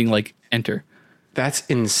then hitting like enter. That's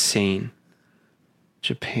insane.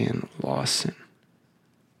 Japan Lawson.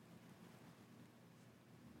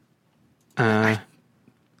 I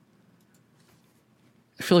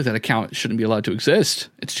feel like that account shouldn't be allowed to exist.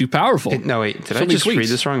 It's too powerful. No, wait. Did I just read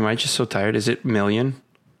this wrong? Am I just so tired? Is it million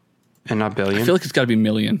and not billion? I feel like it's got to be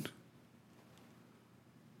million.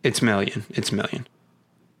 It's million. It's million.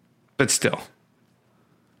 But still.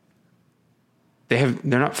 They're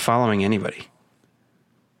not following anybody.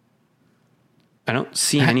 I don't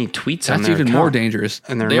see any tweets on their That's even account. more dangerous.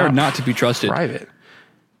 And they are not to be trusted. Private.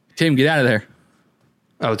 Tim, get out of there.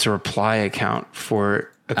 Oh, it's a reply account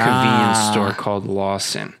for a convenience store called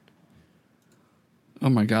Lawson. Oh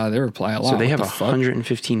my God, they reply a lot. So they have What the fuck?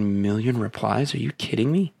 115 million replies? Are you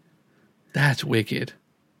kidding me? That's wicked.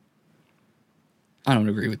 I don't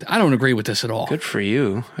agree with that. I don't agree with this at all. Good for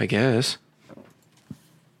you, I guess.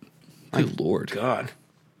 Good Lord. God.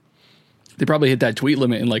 They probably hit that tweet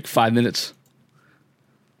limit in like 5 minutes.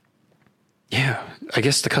 Yeah, I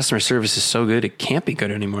guess the customer service is so good, it can't be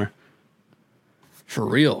good anymore. For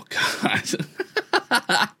real. God.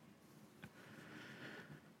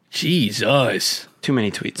 Jesus. Too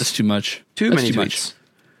many tweets. That's too much. Too That's many too tweets. much.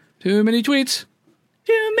 Too many tweets.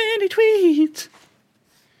 Too many tweets.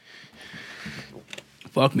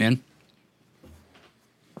 Fuck, man.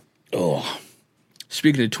 Oh.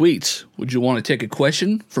 Speaking of tweets, would you want to take a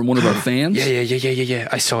question from one of our fans? Yeah.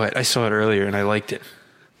 I saw it earlier and I liked it.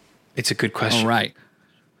 It's a good question. All right.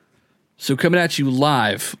 So coming at you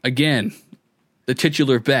live, again, the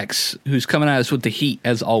titular Bex, who's coming at us with the heat,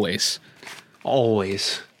 as always.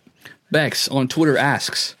 Always. Bex on Twitter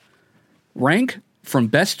asks, rank from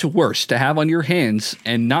best to worst to have on your hands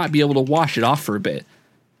and not be able to wash it off for a bit.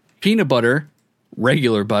 Peanut butter,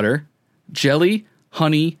 regular butter, jelly,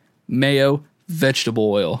 honey, mayo,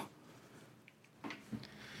 vegetable oil.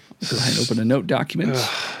 Go ahead and open a note document.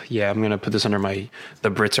 Yeah, I'm going to put this under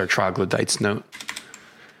the Brits are troglodytes note.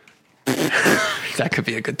 That could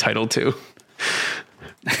be a good title too.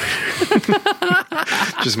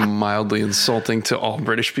 Just mildly insulting to all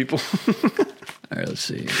British people. All right, let's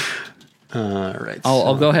see. All right.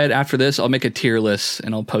 I'll go ahead after this. I'll make a tier list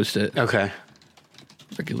and I'll post it. Okay.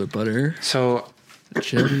 Regular butter, So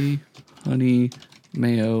jelly, honey,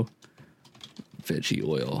 mayo, veggie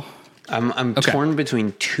oil. I'm Okay. torn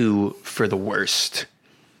between two for the worst.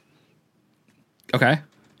 Okay.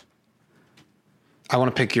 I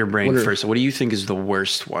want to pick your brain What are- first. What do you think is the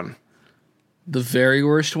worst one? The very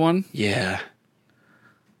worst one, Yeah.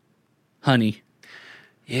 honey.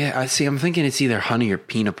 Yeah, I see. I'm thinking it's either honey or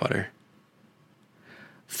peanut butter.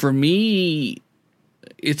 For me,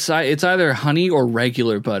 it's either honey or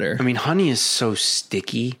regular butter. I mean, honey is so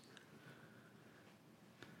sticky.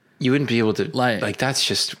 You wouldn't be able to like that's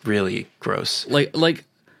just really gross. Like,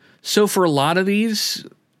 so for a lot of these,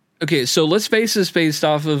 okay, so let's base this based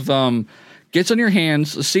off of gets on your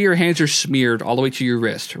hands. Let's say your hands are smeared all the way to your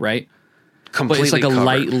wrist, right? But Completely it's like a covered.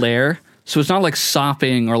 light layer, so it's not like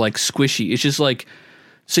sopping or like squishy. It's just like,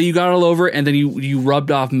 so you got it all over, and then you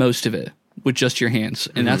rubbed off most of it with just your hands,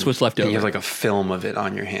 and that's what's left And over. you have like a film of it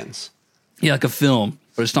on your hands. Yeah, like a film,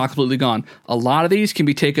 but it's not completely gone. A lot of these can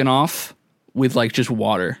be taken off with like just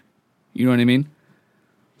water. You know what I mean?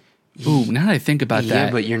 Ooh, now that I think about that.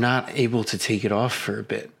 Yeah, but you're not able to take it off for a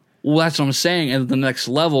bit. Well, that's what I'm saying. And the next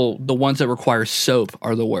level, the ones that require soap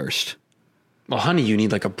are the worst. Well, honey, you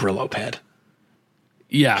need like a Brillo pad.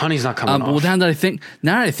 Yeah. Honey's not coming Well, off. now that I think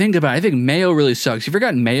about it, I think mayo really sucks. If you've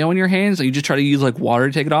got mayo in your hands and you just try to use like water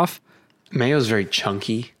to take it off, Mayo's very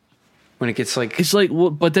chunky. When it gets like it's like, well,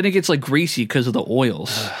 but then it gets like greasy because of the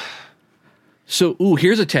oils. So,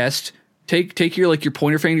 here's a test. Take your like your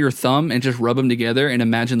pointer finger, your thumb, and just rub them together and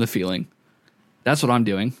imagine the feeling. That's what I'm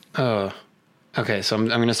doing. Oh, okay. So I'm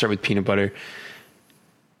gonna start with peanut butter.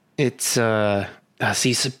 It's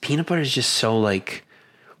see, so peanut butter is just so like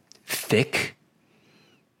thick.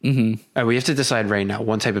 Mm-hmm. We have to decide right now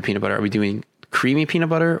one type of peanut butter. Are we doing creamy peanut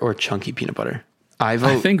butter or chunky peanut butter? I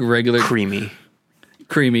think regular creamy.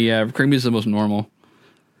 Creamy, yeah. Creamy is the most normal.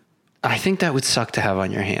 I think that would suck to have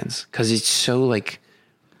on your hands because it's so like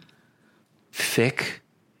thick.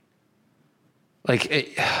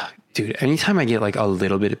 Like, dude, anytime I get like a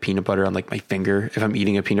little bit of peanut butter on like my finger, if I'm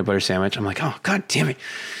eating a peanut butter sandwich, I'm like, oh, God damn it.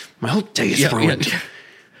 My whole day is ruined. Yeah.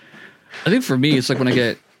 I think for me, it's like when I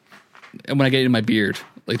get it in my beard,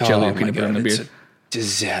 like jelly or peanut butter in the beard. It's a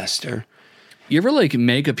disaster. You ever like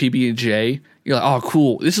make a PB&J? You're like, oh,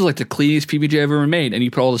 cool. This is like the cleanest PB&J I've ever made. And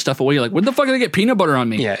you put all the stuff away. You're like, when the fuck did I get peanut butter on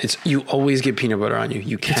me? Yeah, you always get peanut butter on you.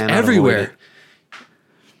 You cannot everywhere. avoid it.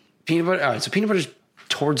 Peanut butter. All right, so peanut butter's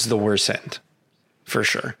towards the worst end, for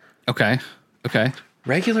sure. Okay.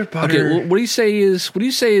 Regular butter. Okay. What do you say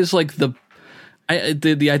is like the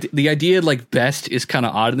idea like best is kind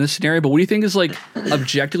of odd in this scenario, but what do you think is like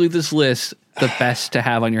objectively this list the best to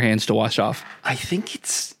have on your hands to wash off? I think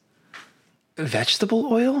it's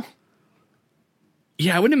vegetable oil.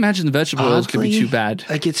 Yeah, I wouldn't imagine the vegetable oils could be too bad.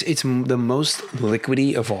 Like it's the most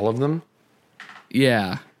liquidy of all of them.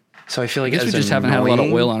 Yeah. So I feel like I guess we just haven't had a lot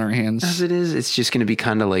of oil on our hands. As it is, it's just going to be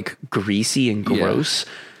kind of like greasy and gross.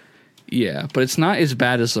 Yeah, but it's not as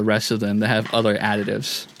bad as the rest of them that have other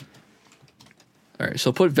additives. All right,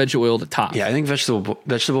 so put veg oil at the top. Yeah, I think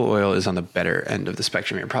vegetable oil is on the better end of the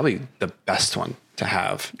spectrum here. Probably the best one to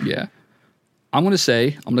have. Yeah. I'm going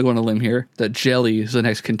to go on a limb here that jelly is the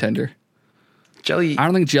next contender. Jelly. I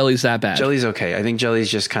don't think jelly's that bad. Jelly's okay. I think jelly's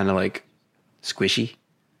just kind of like squishy.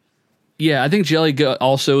 Yeah, I think jelly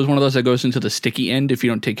also is one of those that goes into the sticky end if you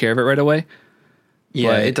don't take care of it right away.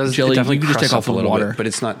 Yeah, but it does. Jelly, it definitely you can just take off a little water, bit, but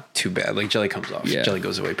it's not too bad. Like jelly comes off. Yeah. Jelly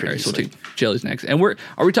goes away pretty easily. So we'll take jelly's next. And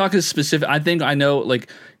are we talking specific? I think I know like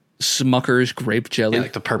Smucker's grape jelly. Yeah,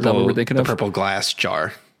 like the purple. Is that what we're thinking of? Purple glass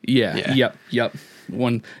jar. Yeah. Yep.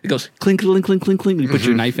 One. It goes clink, clink, clink, clink, clink. You put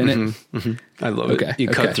your knife in it. Mm-hmm. I love it. You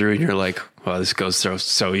cut through and you're like, wow, this goes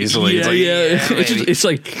so easily. Yeah. It's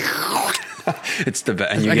like it's the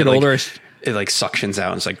best. And you I get older. It like suctions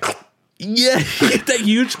out. And it's like. Yeah, you get that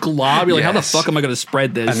huge glob. You're like, how the fuck am I going to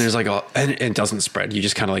spread this? And there's like and it doesn't spread. You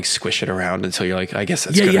just kind of like squish it around until you're like, I guess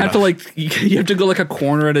that's good you enough. You have to go like a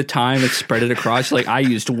corner at a time and spread it across. Like I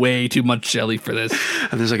used way too much jelly for this.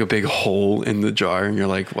 And there's like a big hole in the jar, and you're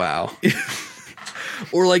like, wow.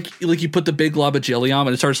 Or like you put the big glob of jelly on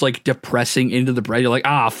and it starts like depressing into the bread. You're like,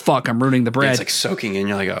 fuck, I'm ruining the bread. Yeah, it's like soaking in.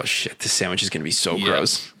 You're like, oh shit, this sandwich is gonna be so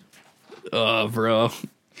gross. Bro.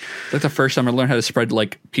 Like the first time I learned how to spread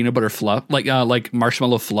like peanut butter fluff, like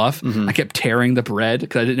marshmallow fluff, I kept tearing the bread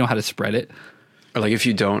because I didn't know how to spread it. Or like if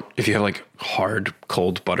you have like hard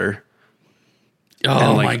cold butter.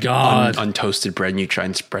 Oh my god! Untoasted bread, and you try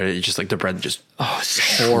and spread it. It's just like the bread just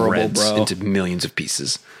it's horrible, bro. Into millions of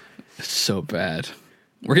pieces. It's so bad.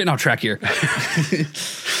 We're getting off track here.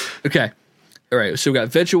 Okay, all right. So we got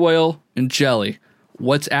veg oil and jelly.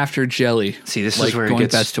 What's after jelly? See, this is where going it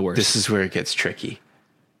gets best to worst. This is where it gets tricky.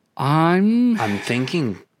 I'm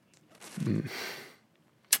thinking.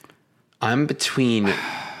 I'm between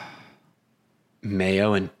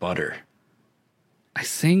mayo and butter. I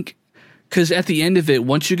think because at the end of it,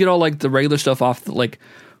 once you get all like the regular stuff off, like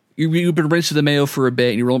you've been rinsing the mayo for a bit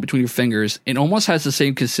and you roll it between your fingers, it almost has the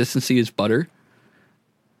same consistency as butter.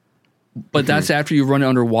 But that's after you run it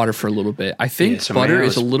under water for a little bit. I think butter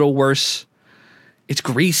is a little worse. It's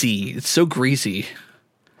greasy. It's so greasy.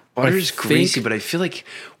 Butter is greasy, but I feel like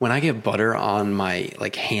when I get butter on my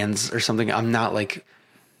like hands or something, I'm not like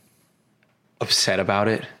upset about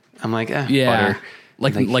it. I'm like, butter.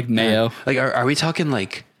 Like mayo. Like, are we talking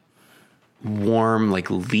like warm,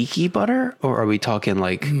 like leaky butter, or are we talking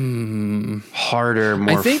like harder,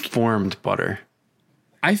 more formed butter?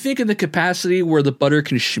 I think in the capacity where the butter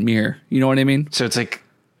can smear. You know what I mean? So it's like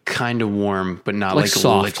kind of warm, but not like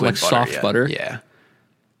soft, liquid like butter. soft butter. Yeah.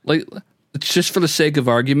 Like, it's just for the sake of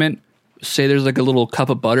argument. Say there's like a little cup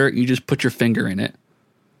of butter. You just put your finger in it,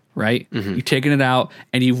 right? You've taken it out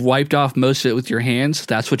and you've wiped off most of it with your hands.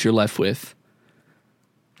 That's what you're left with.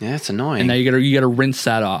 Yeah, it's annoying. And now you gotta rinse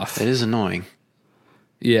that off. It is annoying.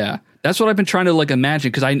 Yeah, that's what I've been trying to like imagine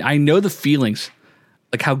because I know the feelings,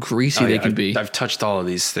 like how greasy they can be. I've touched all of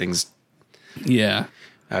these things. Yeah,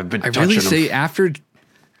 I've been. I really say after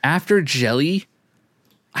jelly,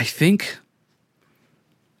 I think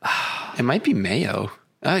it might be mayo.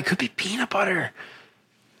 It could be peanut butter.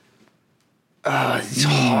 It's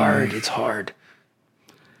hard. It's hard.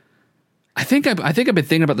 I think I've been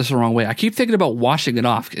thinking about this the wrong way. I keep thinking about washing it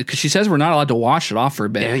off because she says we're not allowed to wash it off for a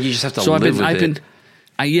bit. Yeah, you just have to live with it.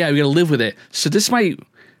 Yeah, we got to live with it. So this might.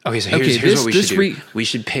 Okay, so here's what we should do. We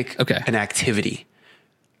should pick Okay. an activity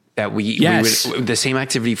that we would, the same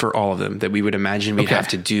activity for all of them that we would imagine we'd have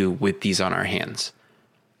to do with these on our hands.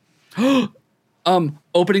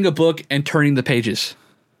 Opening a book and turning the pages.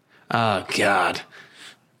 Oh God,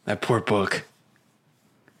 that poor book.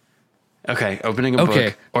 Okay, opening a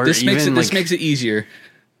book, or this even this makes it easier.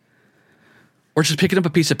 Or just picking up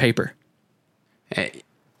a piece of paper.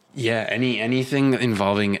 Yeah, anything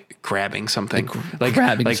involving grabbing something, like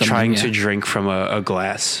grabbing something, trying to drink from a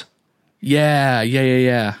glass.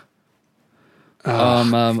 Yeah.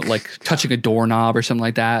 Like touching a doorknob or something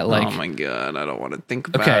like that. Like, oh my God, I don't want to think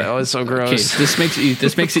about it. Oh, it's so gross. Okay, this makes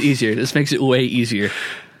it easier. This makes it way easier.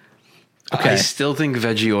 Okay. I still think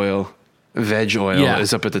veg oil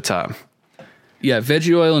is up at the top. Yeah,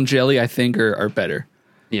 veggie oil and jelly I think are better.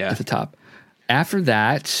 Yeah, at the top. After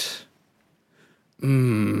that,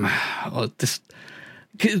 now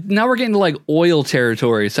we're getting to like oil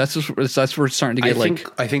territory. So that's where we're starting to get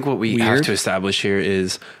I think what we have to establish here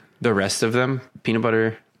is the rest of them: peanut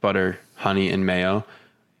butter, butter, honey, and mayo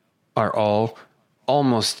are all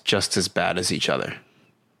almost just as bad as each other.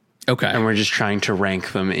 Okay, and we're just trying to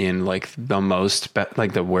rank them in like the most,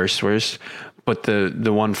 like the worst. But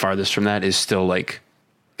the one farthest from that is still like,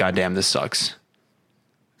 goddamn, this sucks.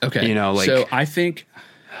 Okay, so I think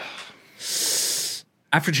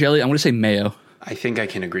after jelly, I'm going to say mayo. I think I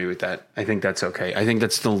can agree with that. I think that's okay. I think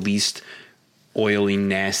that's the least oily,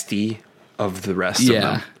 nasty of the rest of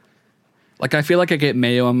them. Like, I feel like I get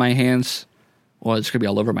mayo on my hands. Well, it's going to be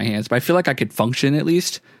all over my hands, but I feel like I could function at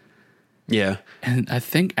least. Yeah. And I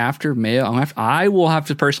think after mayo, I will have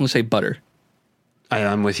to personally say butter.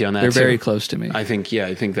 I'm with you on that. They're very close to me. I think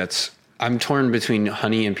that's, I'm torn between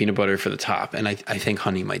honey and peanut butter for the top. And I think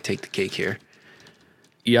honey might take the cake here.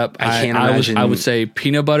 Yep. I can't imagine. I would say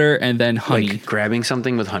peanut butter and then honey. Like grabbing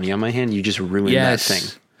something with honey on my hand, you just ruin that thing.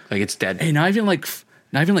 Like it's dead. Hey, not even like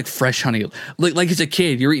fresh honey. Like as a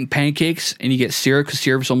kid, you're eating pancakes and you get syrup because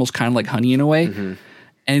syrup is almost kind of like honey in a way. Mm-hmm.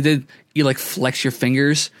 And then you like flex your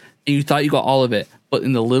fingers and you thought you got all of it, but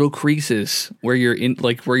in the little creases where you're in,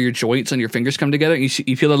 like where your joints on your fingers come together, you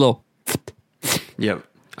feel a little. Yep.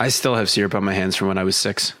 I still have syrup on my hands from when I was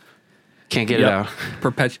 6. Can't get it out.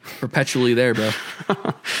 Perpetually there, bro.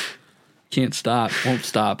 Can't stop. Won't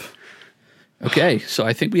stop. Okay, so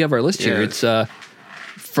I think we have our list here. It's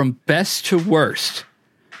from best to worst.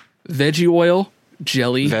 Veggie oil,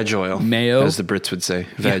 jelly, veg oil, mayo, as the Brits would say.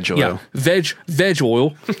 Veg oil. Yeah. Veg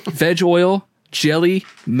oil, veg oil, jelly,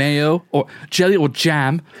 mayo, or jelly or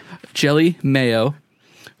jam, jelly, mayo,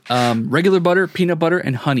 regular butter, peanut butter,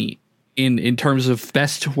 and honey. In terms of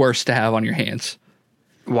best to worst to have on your hands.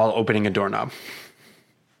 While opening a doorknob.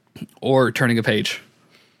 Or turning a page.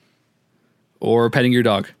 Or petting your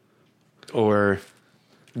dog. Or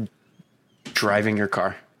driving your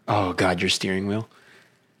car. Oh, God, your steering wheel.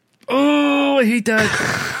 Oh, I hate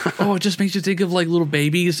that. Oh, it just makes you think of like little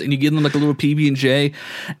babies and you give them like a little PB&J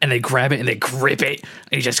and they grab it and they grip it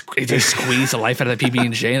and they squeeze the life out of the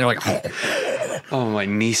PB&J and they're like... Oh, my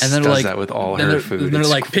niece does that with all her food. And they're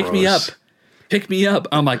like, gross. Pick me up.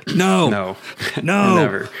 I'm like, no.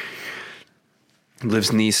 Never.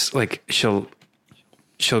 Liv's niece, like you'll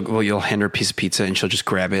hand her a piece of pizza and she'll just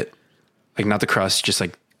grab it. Like not the crust, just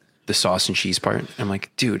like the sauce and cheese part. I'm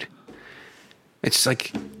like, dude, it's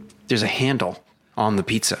like there's a handle on the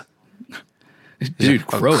pizza. Dude,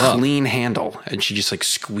 grow up. Clean handle. And she just like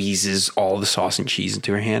squeezes all the sauce and cheese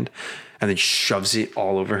into her hand and then shoves it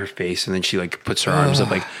all over her face. And then she like puts her arms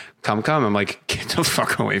up like, come. I'm like, get the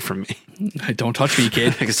fuck away from me. Don't touch me,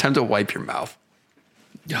 kid. Like, it's time to wipe your mouth.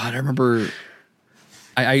 God, I remember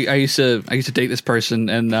I used to date this person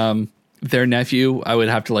and their nephew, I would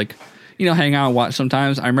have to like, hang out and watch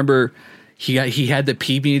sometimes. I remember he had the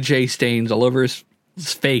PB&J stains all over his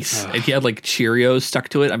face and he had like Cheerios stuck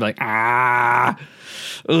to it. I'd be like, I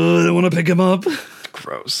don't want to pick him up.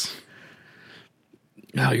 Gross.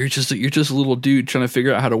 No, you're just a little dude trying to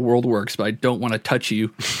figure out how the world works, but I don't want to touch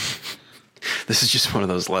you. This is just one of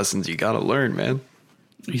those lessons you got to learn, man.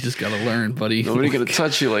 You just got to learn, buddy. Nobody going to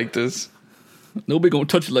touch you like this. Nobody going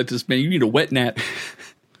to touch you like this, man. You need a wet nap.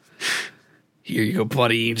 Here you go,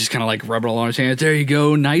 buddy. Just kind of like rub it all on his hands. There you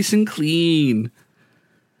go. Nice and clean.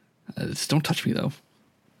 Just don't touch me, though.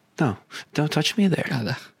 No, don't touch me there.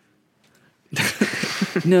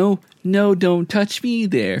 No, don't touch me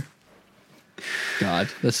there. God,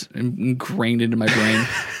 that's ingrained into my brain.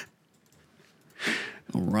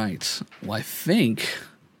 All right. Well, I think...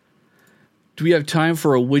 Do we have time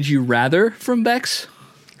for a Would You Rather from Bex?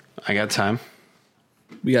 I got time.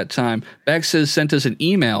 We got time. Bex has sent us an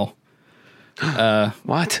email.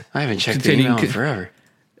 What? I haven't checked the Containing- email in forever.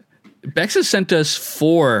 Bex has sent us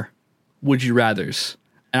 4 Would You Rathers.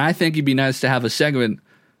 And I think it'd be nice to have a segment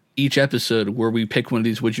each episode where we pick one of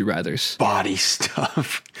these Would You Rathers. Body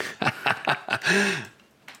stuff.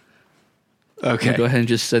 Okay. Go ahead and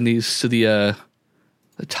just send these to the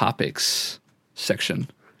topics section.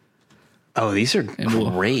 Oh, these are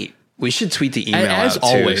we'll- great. We should tweet the email As out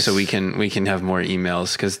always. too, so we can have more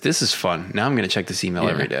emails because this is fun. Now I'm going to check this email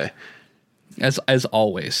every day. As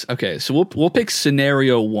always. Okay, so we'll pick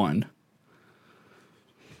scenario 1.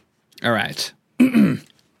 All right.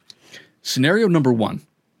 Scenario number 1.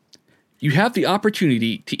 You have the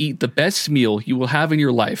opportunity to eat the best meal you will have in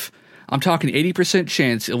your life. I'm talking 80%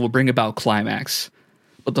 chance it will bring about climax.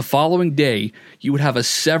 But the following day, you would have a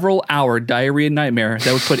several-hour diarrhea nightmare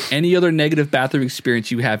that would put any other negative bathroom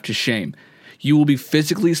experience you have to shame. You will be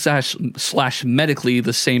physically slash medically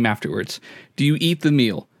the same afterwards. Do you eat the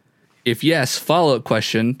meal? If yes, follow-up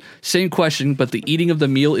question. Same question, but the eating of the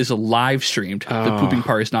meal is live streamed. The pooping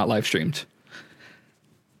part is not live streamed.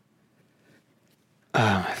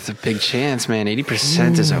 It's a big chance, man.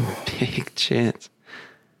 80% is a big chance.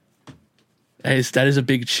 That is a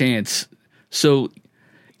big chance. So,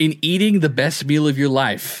 in eating the best meal of your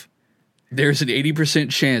life, there's an 80%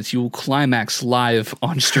 chance you will climax live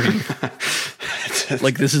on stream.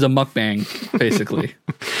 Like this is a mukbang, basically.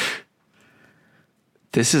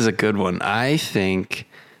 This is a good one. I think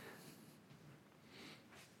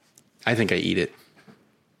I eat it.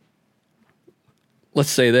 Let's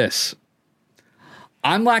say this.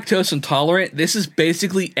 I'm lactose intolerant. This is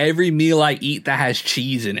basically every meal I eat that has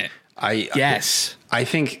cheese in it. Yes. I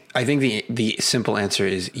think the simple answer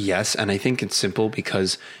is yes, and I think it's simple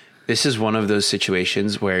because this is one of those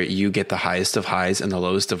situations where you get the highest of highs and the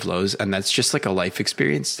lowest of lows, and that's just like a life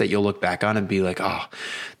experience that you'll look back on and be like, "Oh,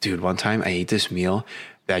 dude, one time I ate this meal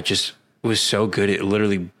that just was so good it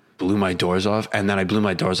literally blew my doors off, and then I blew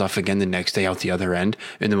my doors off again the next day out the other end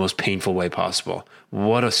in the most painful way possible."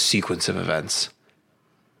 What a sequence of events.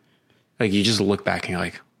 Like you just look back and you're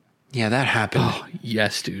like, "Yeah, that happened." Oh,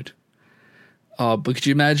 yes, dude. But could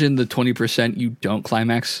you imagine the 20% you don't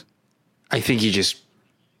climax? I think you just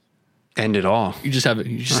end it all. You just have a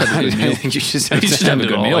good meal. I think you just have, You just to have end a it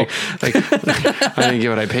good all. meal. Like, I didn't get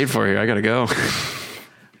what I paid for here. I gotta go.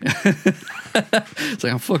 It's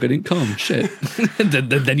like, oh, fuck, I didn't come. Shit.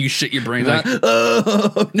 then you shit your brains Like- out.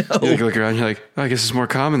 Oh, no. You look around. You're like, oh, I guess it's more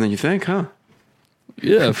common than you think, huh?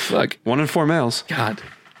 Yeah, fuck. 1 in 4 males. God.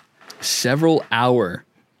 Several hour.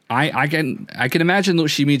 I can imagine that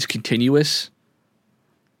she means continuous.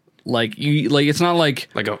 Like it's not like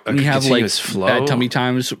Like a when you have like continuous flow? bad tummy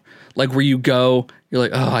times, like where you go, you're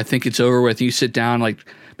like, oh, I think it's over with. And you sit down, like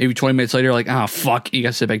maybe 20 minutes later, like, oh fuck, you got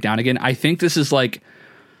to sit back down again. I think this is like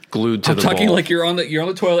Glued to I'm the talking bowl. like you're on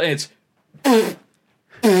the toilet and it's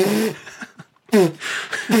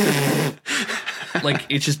like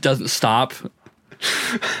it just doesn't stop.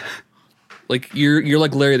 Like you're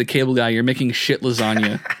like Larry the Cable Guy. You're making shit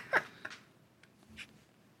lasagna.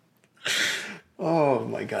 Oh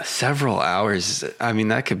my god, several hours. I mean,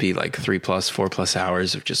 that could be like 3+, 4+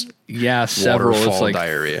 hours of just Yeah, several. waterfall It's like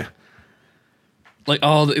diarrhea.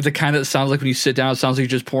 the kind that sounds like when you sit down, it sounds like you're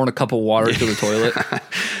just pouring a cup of water into the toilet.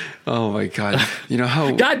 Oh my god, you know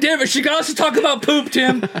how God damn it! She got us to talk about poop,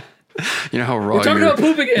 Tim. you know how raw We're talking your, about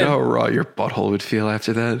poop again. You know how raw your butthole would feel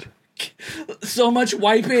after that. So much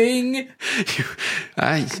wiping.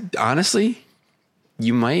 I honestly,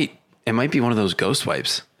 it might be one of those ghost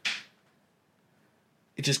wipes.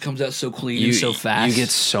 It just comes out so clean and so fast. You get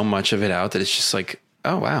so much of it out that it's just like,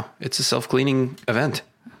 oh wow, it's a self-cleaning event.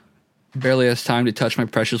 barely has time to touch my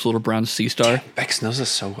precious little brown sea star. Bex knows us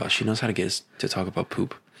so well. She knows how to get us to talk about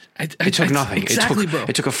poop. It It took nothing. Exactly, it bro.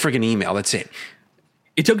 It took a friggin' email. That's it.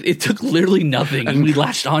 It took literally nothing, and we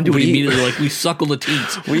latched onto it immediately, like we suckle the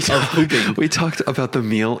teats of pooping. We talked about the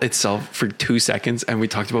meal itself for 2 seconds, and we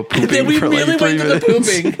talked about pooping And then we for like immediately 3 went to the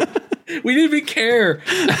minutes. pooping. We didn't even care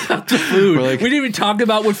about the food. We're like- we didn't even talk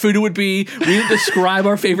about what food it would be. We didn't describe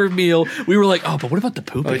our favorite meal. We were like, oh, but what about the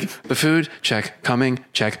pooping? Like, the food, check. Coming,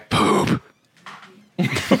 check. Poop.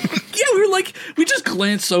 Yeah, we were like, we just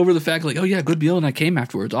glanced over the fact, like, oh yeah, good meal, and I came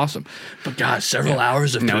afterwards. Awesome. But God, several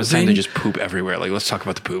hours of Now pooping. it's time to just poop everywhere. Like, let's talk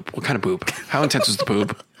about the poop. What kind of poop? How intense was the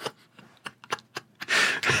poop?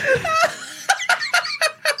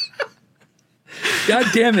 God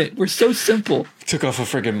damn it, we're so simple. Took off a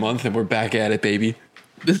friggin' month, and we're back at it, baby.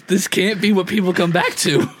 This can't be what people come back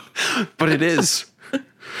to. But it is.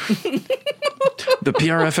 The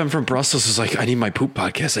PRFM from Brussels is like, I need my poop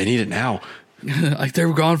podcast. I need it now. Like they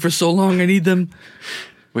were gone for so long, I need them.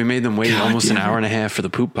 We made them wait God almost an damn hour it. and a half for the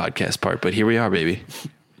poop podcast part, but here we are, baby.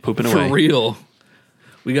 Pooping For away. real.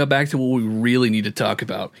 We got back to what we really need to talk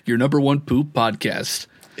about. Your number one poop podcast.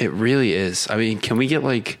 It really is. I mean, can we get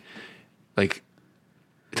like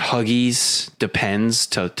Huggies, Depends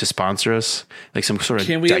to sponsor us? Like some sort of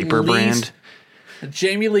Can we diaper at least- brand?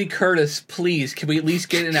 Jamie Lee Curtis, please. Can we at least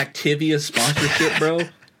get an Activia sponsorship, bro?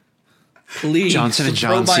 Please. Johnson and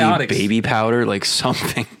Some Johnson probiotics. baby powder, like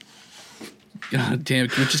something. God damn,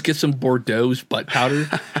 can we just get some Bordeaux's butt powder?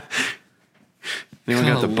 Anyone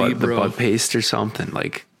got Golly, the bro. butt paste or something?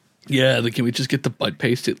 Like Yeah, like, can we just get the butt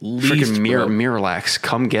paste at least? freaking bro? Miralax,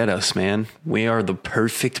 come get us, man. We are the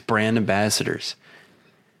perfect brand ambassadors.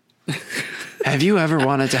 Have you ever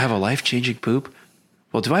wanted to have a life-changing poop?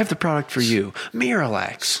 Well, do I have the product for you?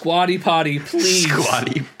 Miralax. Squatty potty, please.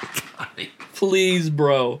 Squatty. Please,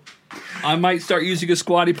 bro. I might start using a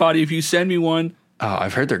squatty potty if you send me one. Oh,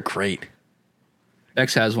 I've heard they're great.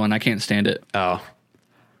 X has one. I can't stand it. Oh.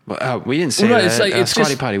 Well, we didn't say Well, no, that. it's like- it's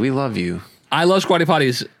Squatty just- Potty, we love you. I love squatty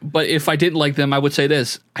potties, but if I didn't like them, I would say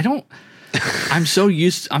this. I'm so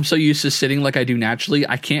used to sitting like I do naturally.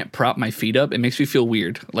 I can't prop my feet up. It makes me feel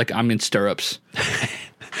weird. Like I'm in stirrups.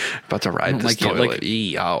 About to ride this like it, toilet. like-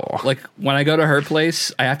 Ew. Like when I go to her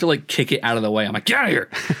place, I have to like kick it out of the way. I'm like, get out of here.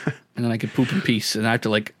 And then I can poop in peace. And I have to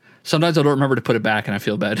like, sometimes I don't remember to put it back and I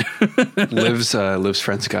feel bad. Liv's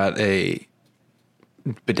friends got a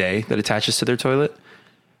bidet that attaches to their toilet,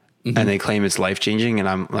 Mm-hmm. and they claim it's life changing. And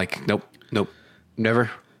I'm like, nope,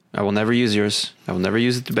 never. I will never use yours. I will never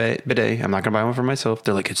use the bidet. I'm not gonna buy one for myself.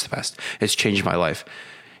 They're like, it's the best. It's changed my life.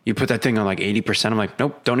 You put that thing on like 80%. I'm like,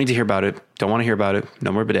 nope, don't need to hear about it. Don't want to hear about it.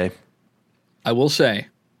 No more bidet. I will say,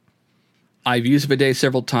 I've used bidet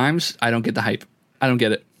several times. I don't get the hype. I don't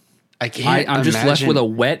get it. I can't. I'm just left with a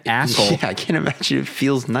wet asshole. Yeah, I can't imagine it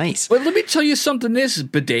feels nice. But let me tell you something, this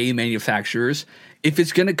bidet manufacturers, if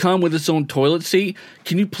it's going to come with its own toilet seat,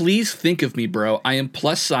 can you please think of me, bro? I am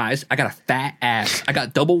plus size. I got a fat ass. I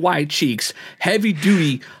got double wide cheeks, heavy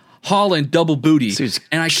duty Holland double booty. Dude's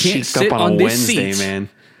and I can't cheeked sit up on a this Wednesday, seat. man.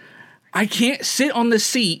 I can't sit on the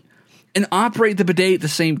seat and operate the bidet at the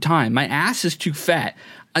same time. My ass is too fat.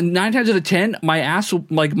 9 times out of 10, my ass will,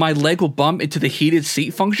 like, my leg will bump into the heated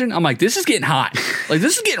seat function. I'm like, this is getting hot. Like,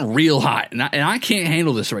 this is getting real hot. And I can't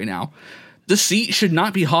handle this right now. The seat should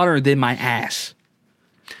not be hotter than my ass.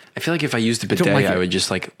 I feel like if I used the don't bidet, like I it. would just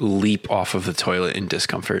like leap off of the toilet in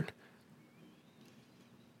discomfort.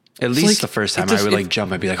 At It's least like- the first it time just- I would like it-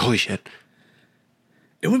 jump, I'd be like, holy shit.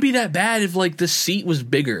 It wouldn't be that bad if, like, the seat was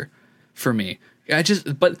bigger for me.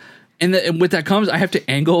 And with that comes, I have to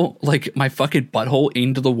angle like my fucking butthole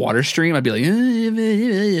into the water stream. I'd be like,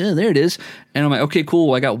 there it is. And I'm like, okay,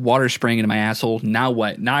 cool. I got water spraying into my asshole. Now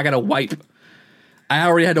what? Now I got to wipe. I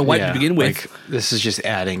already had to wipe to begin with. Like, this is just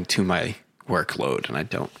adding to my workload and I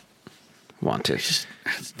don't want it.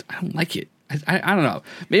 I don't like it. I don't know.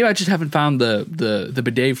 Maybe I just haven't found the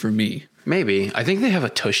bidet for me. Maybe. I think they have a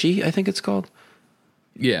Tushy, I think it's called.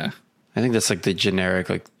 Yeah. I think that's like the generic,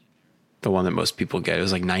 like the one that most people get. It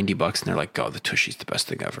was like $90 and they're like, oh, the Tushy's the best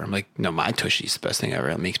thing ever. I'm like, no, my Tushy's the best thing ever.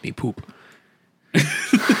 It makes me poop. Hey,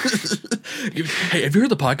 have you heard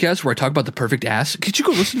the podcast where I talk about the perfect ass? Could you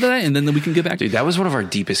go listen to that and then we can get back to Dude, that was one of our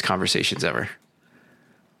deepest conversations ever.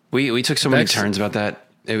 We took so many That's- turns about that.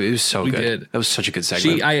 It was so We good. did. That was such a good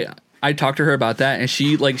segment. I talked to her about that, and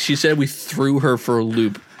she said we threw her for a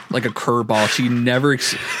loop like a curveball.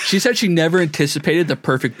 She said she never anticipated the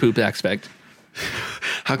perfect poop aspect.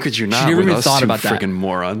 How could you not? never With even us thought two about that. freaking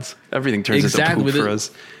morons. Everything turns Exactly, into with poop for it-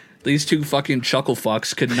 us. These two fucking chuckle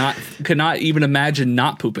fucks could not even imagine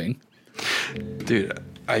not pooping. Dude,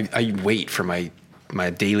 I wait for my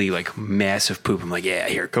daily like massive poop. I'm like, yeah,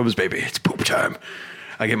 here it comes, baby. It's poop time.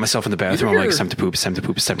 I get myself in the bathroom. I'm like, it's time to poop. It's time to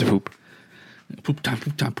poop. It's time to poop. Poop time,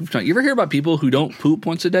 poop time, poop time. You ever hear about people who don't poop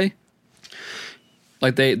once a day?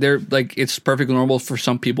 Like they're like, it's perfectly normal for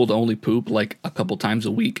some people to only poop like a couple times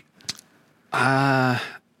a week. I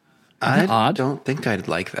odd? don't think I'd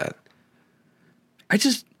like that. I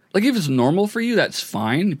just, like, if it's normal for you, that's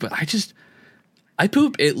fine. But I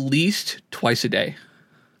poop at least twice a day.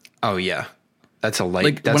 Oh yeah, that's a light.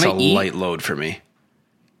 Like, that's when a I eat- light load for me.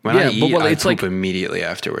 When Yeah, I but eat, well, I it's poop like- immediately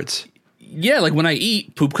afterwards. Yeah, like when I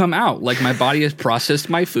eat, poop come out. Like my body has processed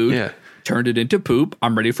my food, Yeah. turned it into poop.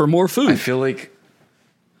 I'm ready for more food. I feel like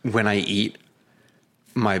when I eat,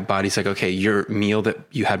 my body's like, okay, your meal that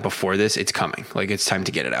you had before this, it's coming. Like, it's time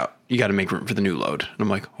to get it out. You got to make room for the new load. And I'm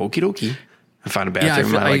like, okie dokie. I find a Yeah, I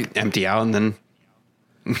bathroom, feel- I like empty out and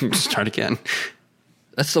then start again.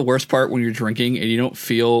 That's the worst part when you're drinking and you don't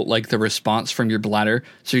feel like the response from your bladder.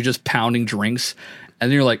 So you're just pounding drinks, and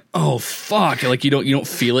then you're like, "Oh fuck!" Like you don't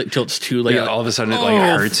feel it till it's too late. Yeah, Like, all of a sudden it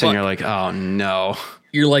hurts, fuck. and you're like, "Oh no,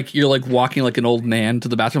 You're like walking like an old man to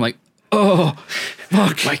the bathroom, like, "Oh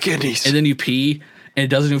fuck!" my kidneys." And then you pee, and it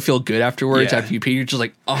doesn't even feel good afterwards. Yeah. After you pee, you're just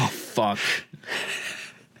like, "Oh fuck!"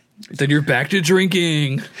 Then you're back to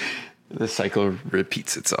drinking. The cycle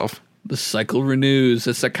repeats itself. The cycle renews.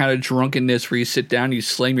 It's that kind of drunkenness where you sit down, you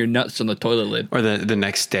slam your nuts on the toilet lid. Or the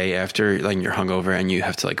next day after, like, you're hungover and you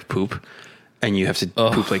have to like poop, and you have to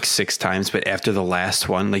poop like 6 times, but after the last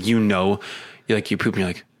one, like, you poop and you're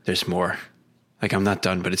like, there's more. Like, I'm not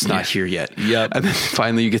done, but it's not here yet. Yep. And then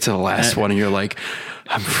finally you get to the last one and you're like,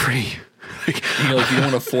 I'm free. Like, You know, like you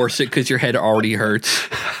don't want to force it because your head already hurts.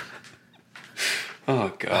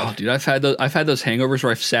 oh god. Dude, I've had those hangovers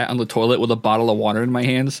where I've sat on the toilet with a bottle of water in my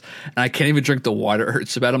hands and I can't even drink the water. It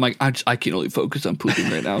hurts so bad. I'm like, I can only focus on pooping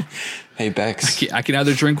right now. Hey Bex. I can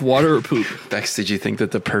either drink water or poop. Bex, did you think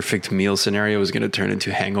that the perfect meal scenario was going to turn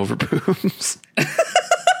into hangover poops?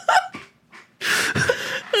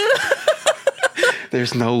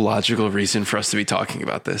 There's no logical reason for us to be talking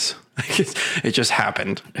about this. Like, it just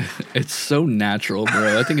happened. It's so natural,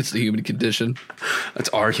 bro. I think it's the human condition. That's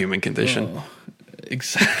our human condition. Oh,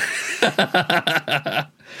 exactly.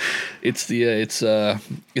 It's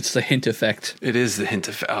the hint effect. It is the hint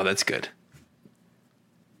of, oh, that's good.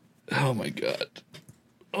 Oh my god.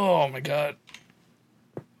 Oh my god.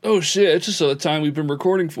 Oh shit, it's just the time we've been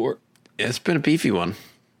recording for. Yeah, it's been a beefy one.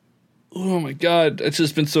 Oh my god, it's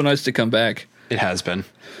just been so nice to come back. It has been.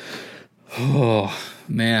 Oh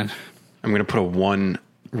man. I'm going to put a 1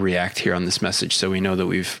 react here on this message so we know that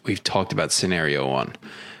we've talked about scenario 1.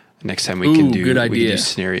 Next time we can do good we can idea. do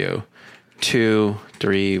scenario 2,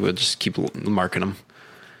 3, we'll just keep marking them.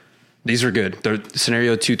 These are good. They're,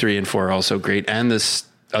 scenario 2, 3 and 4 are also great, and this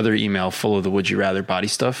other email full of the would you rather body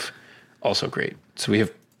stuff also great. So we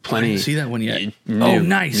have plenty. I didn't see that one yet. New,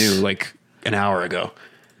 nice. New like an hour ago.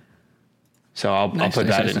 So I'll put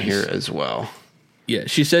that in here as well. Yeah,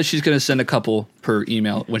 she says she's going to send a couple per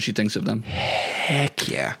email when she thinks of them. Heck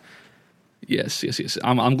yeah. Yes.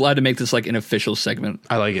 I'm glad to make this like an official segment.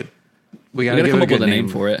 I like it. We gotta give come it a up good with a name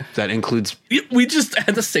for it. That includes. We just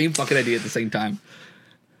had the same fucking idea at the same time.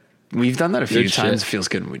 We've done that a few Good times. shit. It feels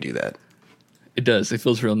good when we do that. It does. It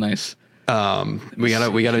feels real nice. We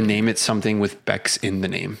gotta name it something with Bex in the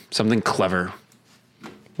name. Something clever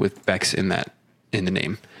with Bex in the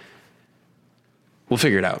name. We'll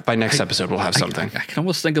figure it out. By next episode, we'll have something. I can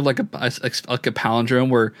almost think of like a palindrome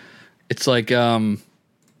where it's like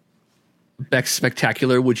Beck's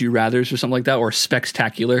Spectacular Would You Rathers or something like that, or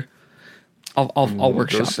Spectacular. I'll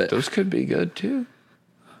workshop it. Those could be good too.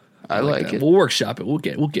 I like it. We'll workshop it. We'll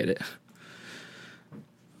get it.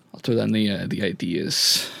 I'll throw down the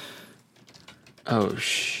ideas. Oh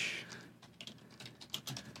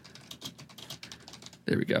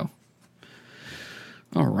There we go.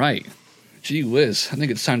 All right. Gee whiz. I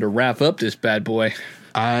think it's time to wrap up this bad boy.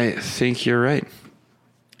 I think you're right.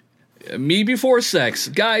 Me Before Sex.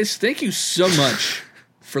 Guys, thank you so much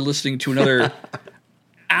for listening to another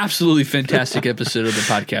absolutely fantastic episode of the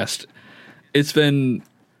podcast. It's been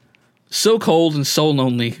so cold and so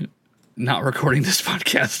lonely not recording this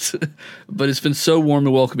podcast, but it's been so warm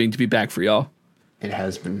and welcoming to be back for y'all. It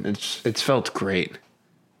has been. It's felt great.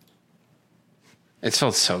 It's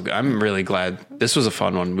felt so good. I'm really glad. This was a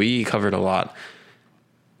fun one. We covered a lot.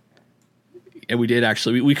 And we did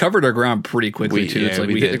actually. We covered our ground pretty quickly too. Yeah, It's like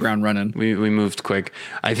we hit did. the ground running. We moved quick.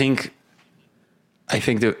 I think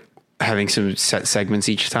that having some set segments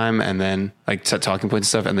each time and then like set talking points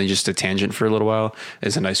and stuff and then just a tangent for a little while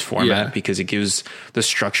is a nice format Yeah. because it gives the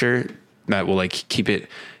structure that will like keep it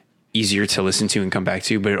easier to listen to and come back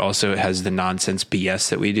to, but it also has the nonsense BS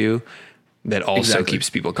that we do that also Exactly. keeps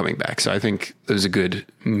people coming back. So I think it was a good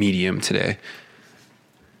medium today.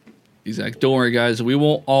 Exactly. Don't worry, guys. We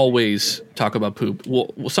won't always talk about poop.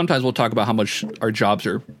 Sometimes we'll talk about how much our jobs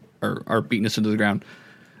are beating us into the ground.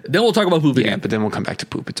 Then we'll talk about poop Yeah, again. but then we'll come back to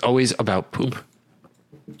poop. It's always about poop.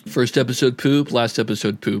 First episode poop. Last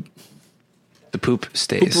episode poop. The poop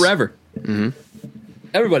stays. Poop forever. Mm-hmm.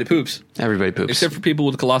 Everybody poops, Everybody poops. except for people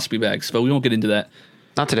with colostomy bags. But we won't get into that.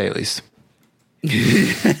 Not today, at least.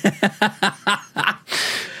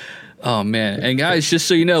 Oh man! And guys, just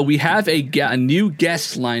so you know, we have a new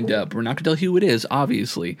guest lined up. We're not gonna tell you who it is,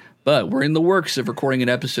 obviously, but we're in the works of recording an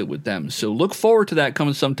episode with them. So look forward to that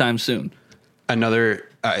coming sometime soon. Another,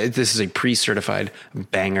 this is a pre-certified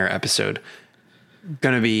banger episode.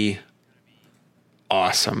 Gonna be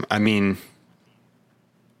awesome. I mean,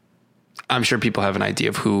 I'm sure people have an idea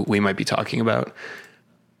of who we might be talking about.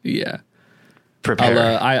 Yeah.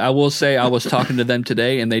 Prepare. I will say I was talking to them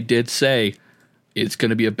today, and they did say it's going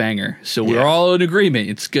to be a banger. So we're all in agreement.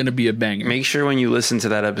 It's going to be a banger. Make sure when you listen to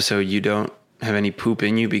that episode, you don't have any poop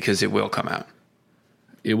in you because it will come out.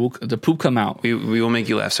 The poop come out. We will make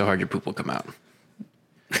you laugh so hard your poop will come out.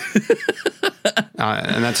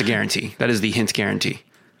 And that's a guarantee. That is the hint guarantee.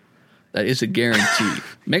 That is a guarantee.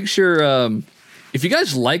 Make sure if you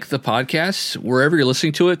guys like the podcast, wherever you're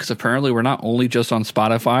listening to it, because apparently we're not only just on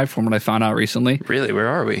Spotify, from what I found out recently. Really? Where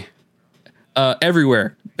are we?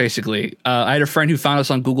 Everywhere, basically. I had a friend who found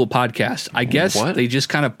us on Google Podcasts. I guess they just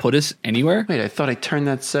kind of put us anywhere. Wait, I thought I turned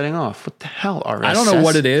that setting off. What the hell, RSS? I don't know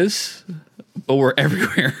what it is, but we're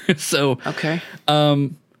everywhere. So okay.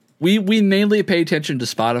 We mainly pay attention to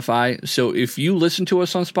Spotify. So if you listen to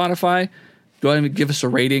us on Spotify, go ahead and give us a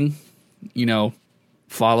rating.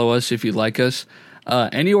 Follow us if you like us.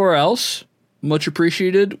 Anywhere else, much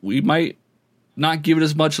appreciated. We might not give it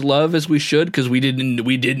as much love as we should because we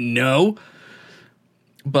didn't know.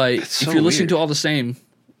 But if you're listening to all the same,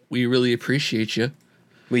 we really appreciate you.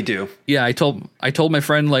 We do. Yeah, I told my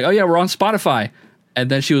friend, like, oh yeah, we're on Spotify. And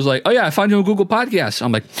then she was like, oh yeah, I found you on Google Podcasts.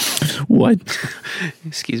 I'm like, what?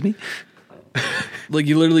 Excuse me? Like,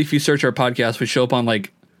 you literally, if you search our podcast, we show up on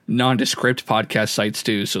like nondescript podcast sites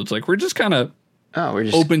too. So it's like, we're just kind of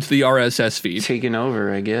open to the RSS feed. Taking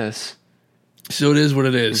over, I guess. So it is what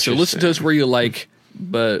it is. So listen to us where you like,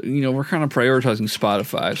 but we're kind of prioritizing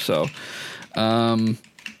Spotify. So,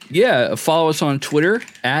 follow us on Twitter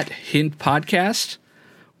at Hint Podcast,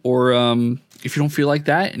 or if you don't feel like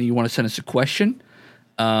that and you want to send us a question,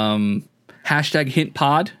 hashtag Hint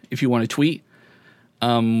Pod if you want to tweet.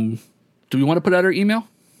 Do we want to put out our email?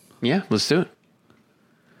 Yeah, let's do it.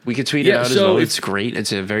 We could tweet it out as well. It's great.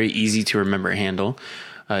 It's a very easy to remember handle.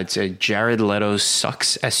 It's a Jared Leto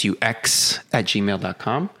sucks, SUX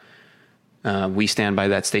 @gmail.com. We stand by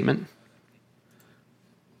that statement.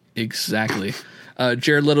 Exactly.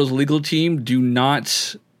 Jared Leto's legal team, do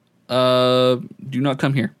not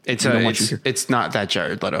come here. It's not that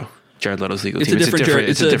Jared Leto. Jared Leto's legal team.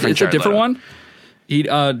 It's a different one.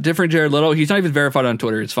 Different Jared Leto. He's not even verified on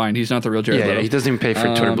Twitter. It's fine. He's not the real Jared Leto. Yeah, he doesn't even pay for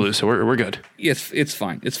Twitter Blue, so we're good. It's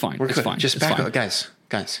fine. It's fine. We're good. Just back up, guys.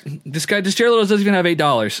 This Jared Leto doesn't even have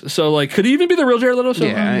 $8. So, like, could he even be the real Jared Leto? So,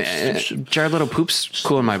 Jared Leto poops.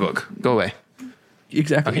 Cool in my book. Go away.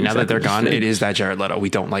 Exactly. Okay, now that they're gone, it is that Jared Leto. We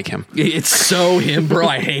don't like him. It's so him, bro.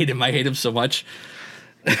 I hate him. I hate him so much.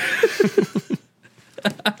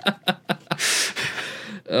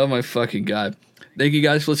 Oh my fucking God. Thank you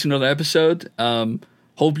guys for listening to the episode.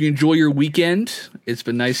 Hope you enjoy your weekend. It's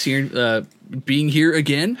been nice being here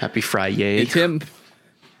again. Happy Friday. It's him.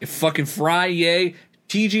 Fucking Friday.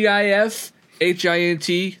 TGIF.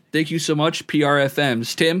 HINT. Thank you so much.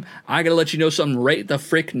 PRFMs. Tim, I gotta let you know something right the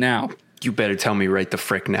frick now. You better tell me right the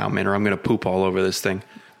frick now, man, or I'm gonna poop all over this thing.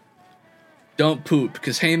 Don't poop,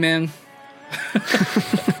 because hey man,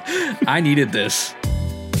 I needed this.